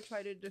who's ever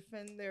tried to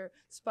defend their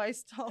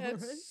spice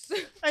tolerance.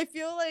 I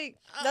feel like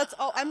that's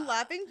all. I'm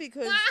laughing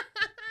because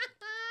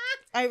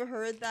I've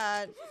heard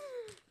that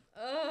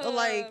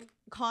like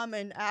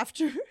comment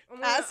after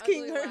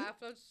asking her. Laugh.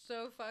 That's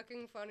so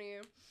fucking funny.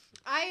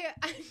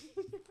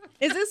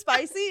 Is it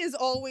spicy? Is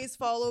always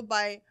followed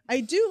by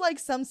I do like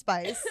some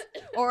spice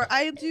or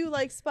I do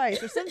like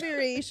spice or some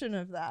variation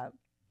of that.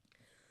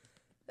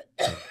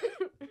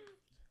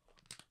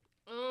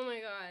 Oh my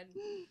god.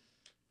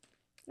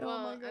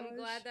 Well, I'm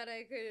glad that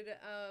I could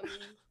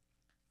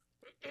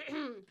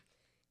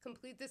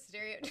complete the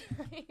stereotype.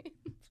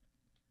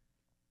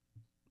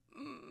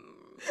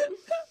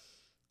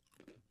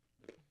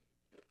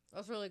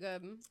 That's really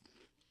good.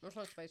 That's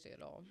not spicy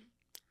at all.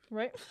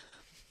 Right?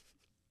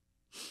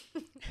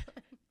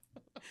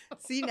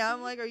 See, now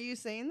I'm like, are you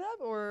saying that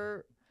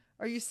or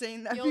are you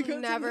saying that? You'll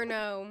never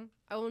know.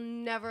 I will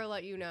never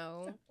let you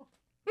know.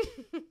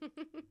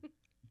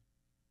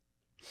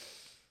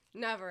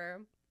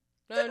 Never.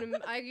 No,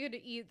 I could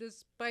eat the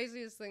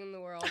spiciest thing in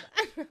the world.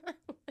 I would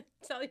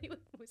tell you it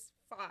was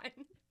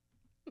fine.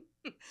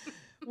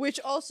 Which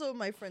also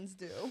my friends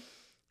do.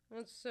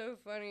 That's so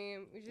funny.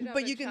 We should have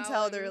But a you can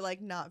tell they're challenge.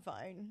 like not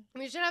fine.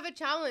 We should have a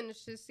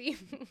challenge to see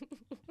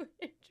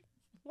which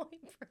white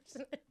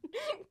person.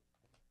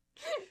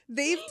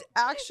 They've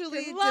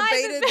actually Can lie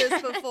debated to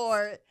this them.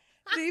 before.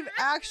 They've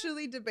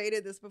actually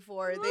debated this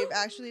before. They've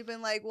actually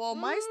been like, well,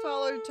 my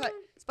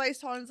spice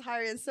tolerance is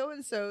higher than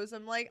so-and-so's.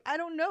 I'm like, I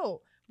don't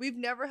know. We've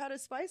never had a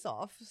spice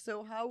off,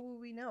 so how will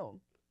we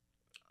know?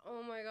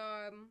 Oh my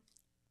god.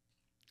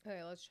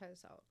 Okay, let's try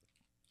this out.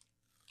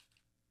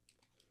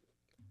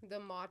 The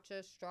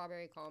matcha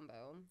strawberry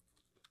combo.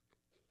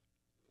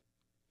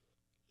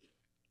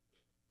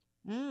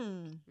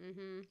 Mmm.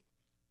 Mm-hmm.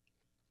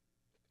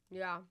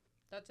 Yeah,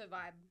 that's a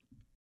vibe.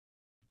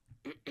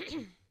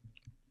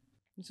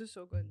 This is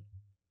so good.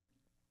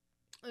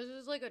 This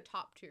is like a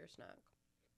top tier snack.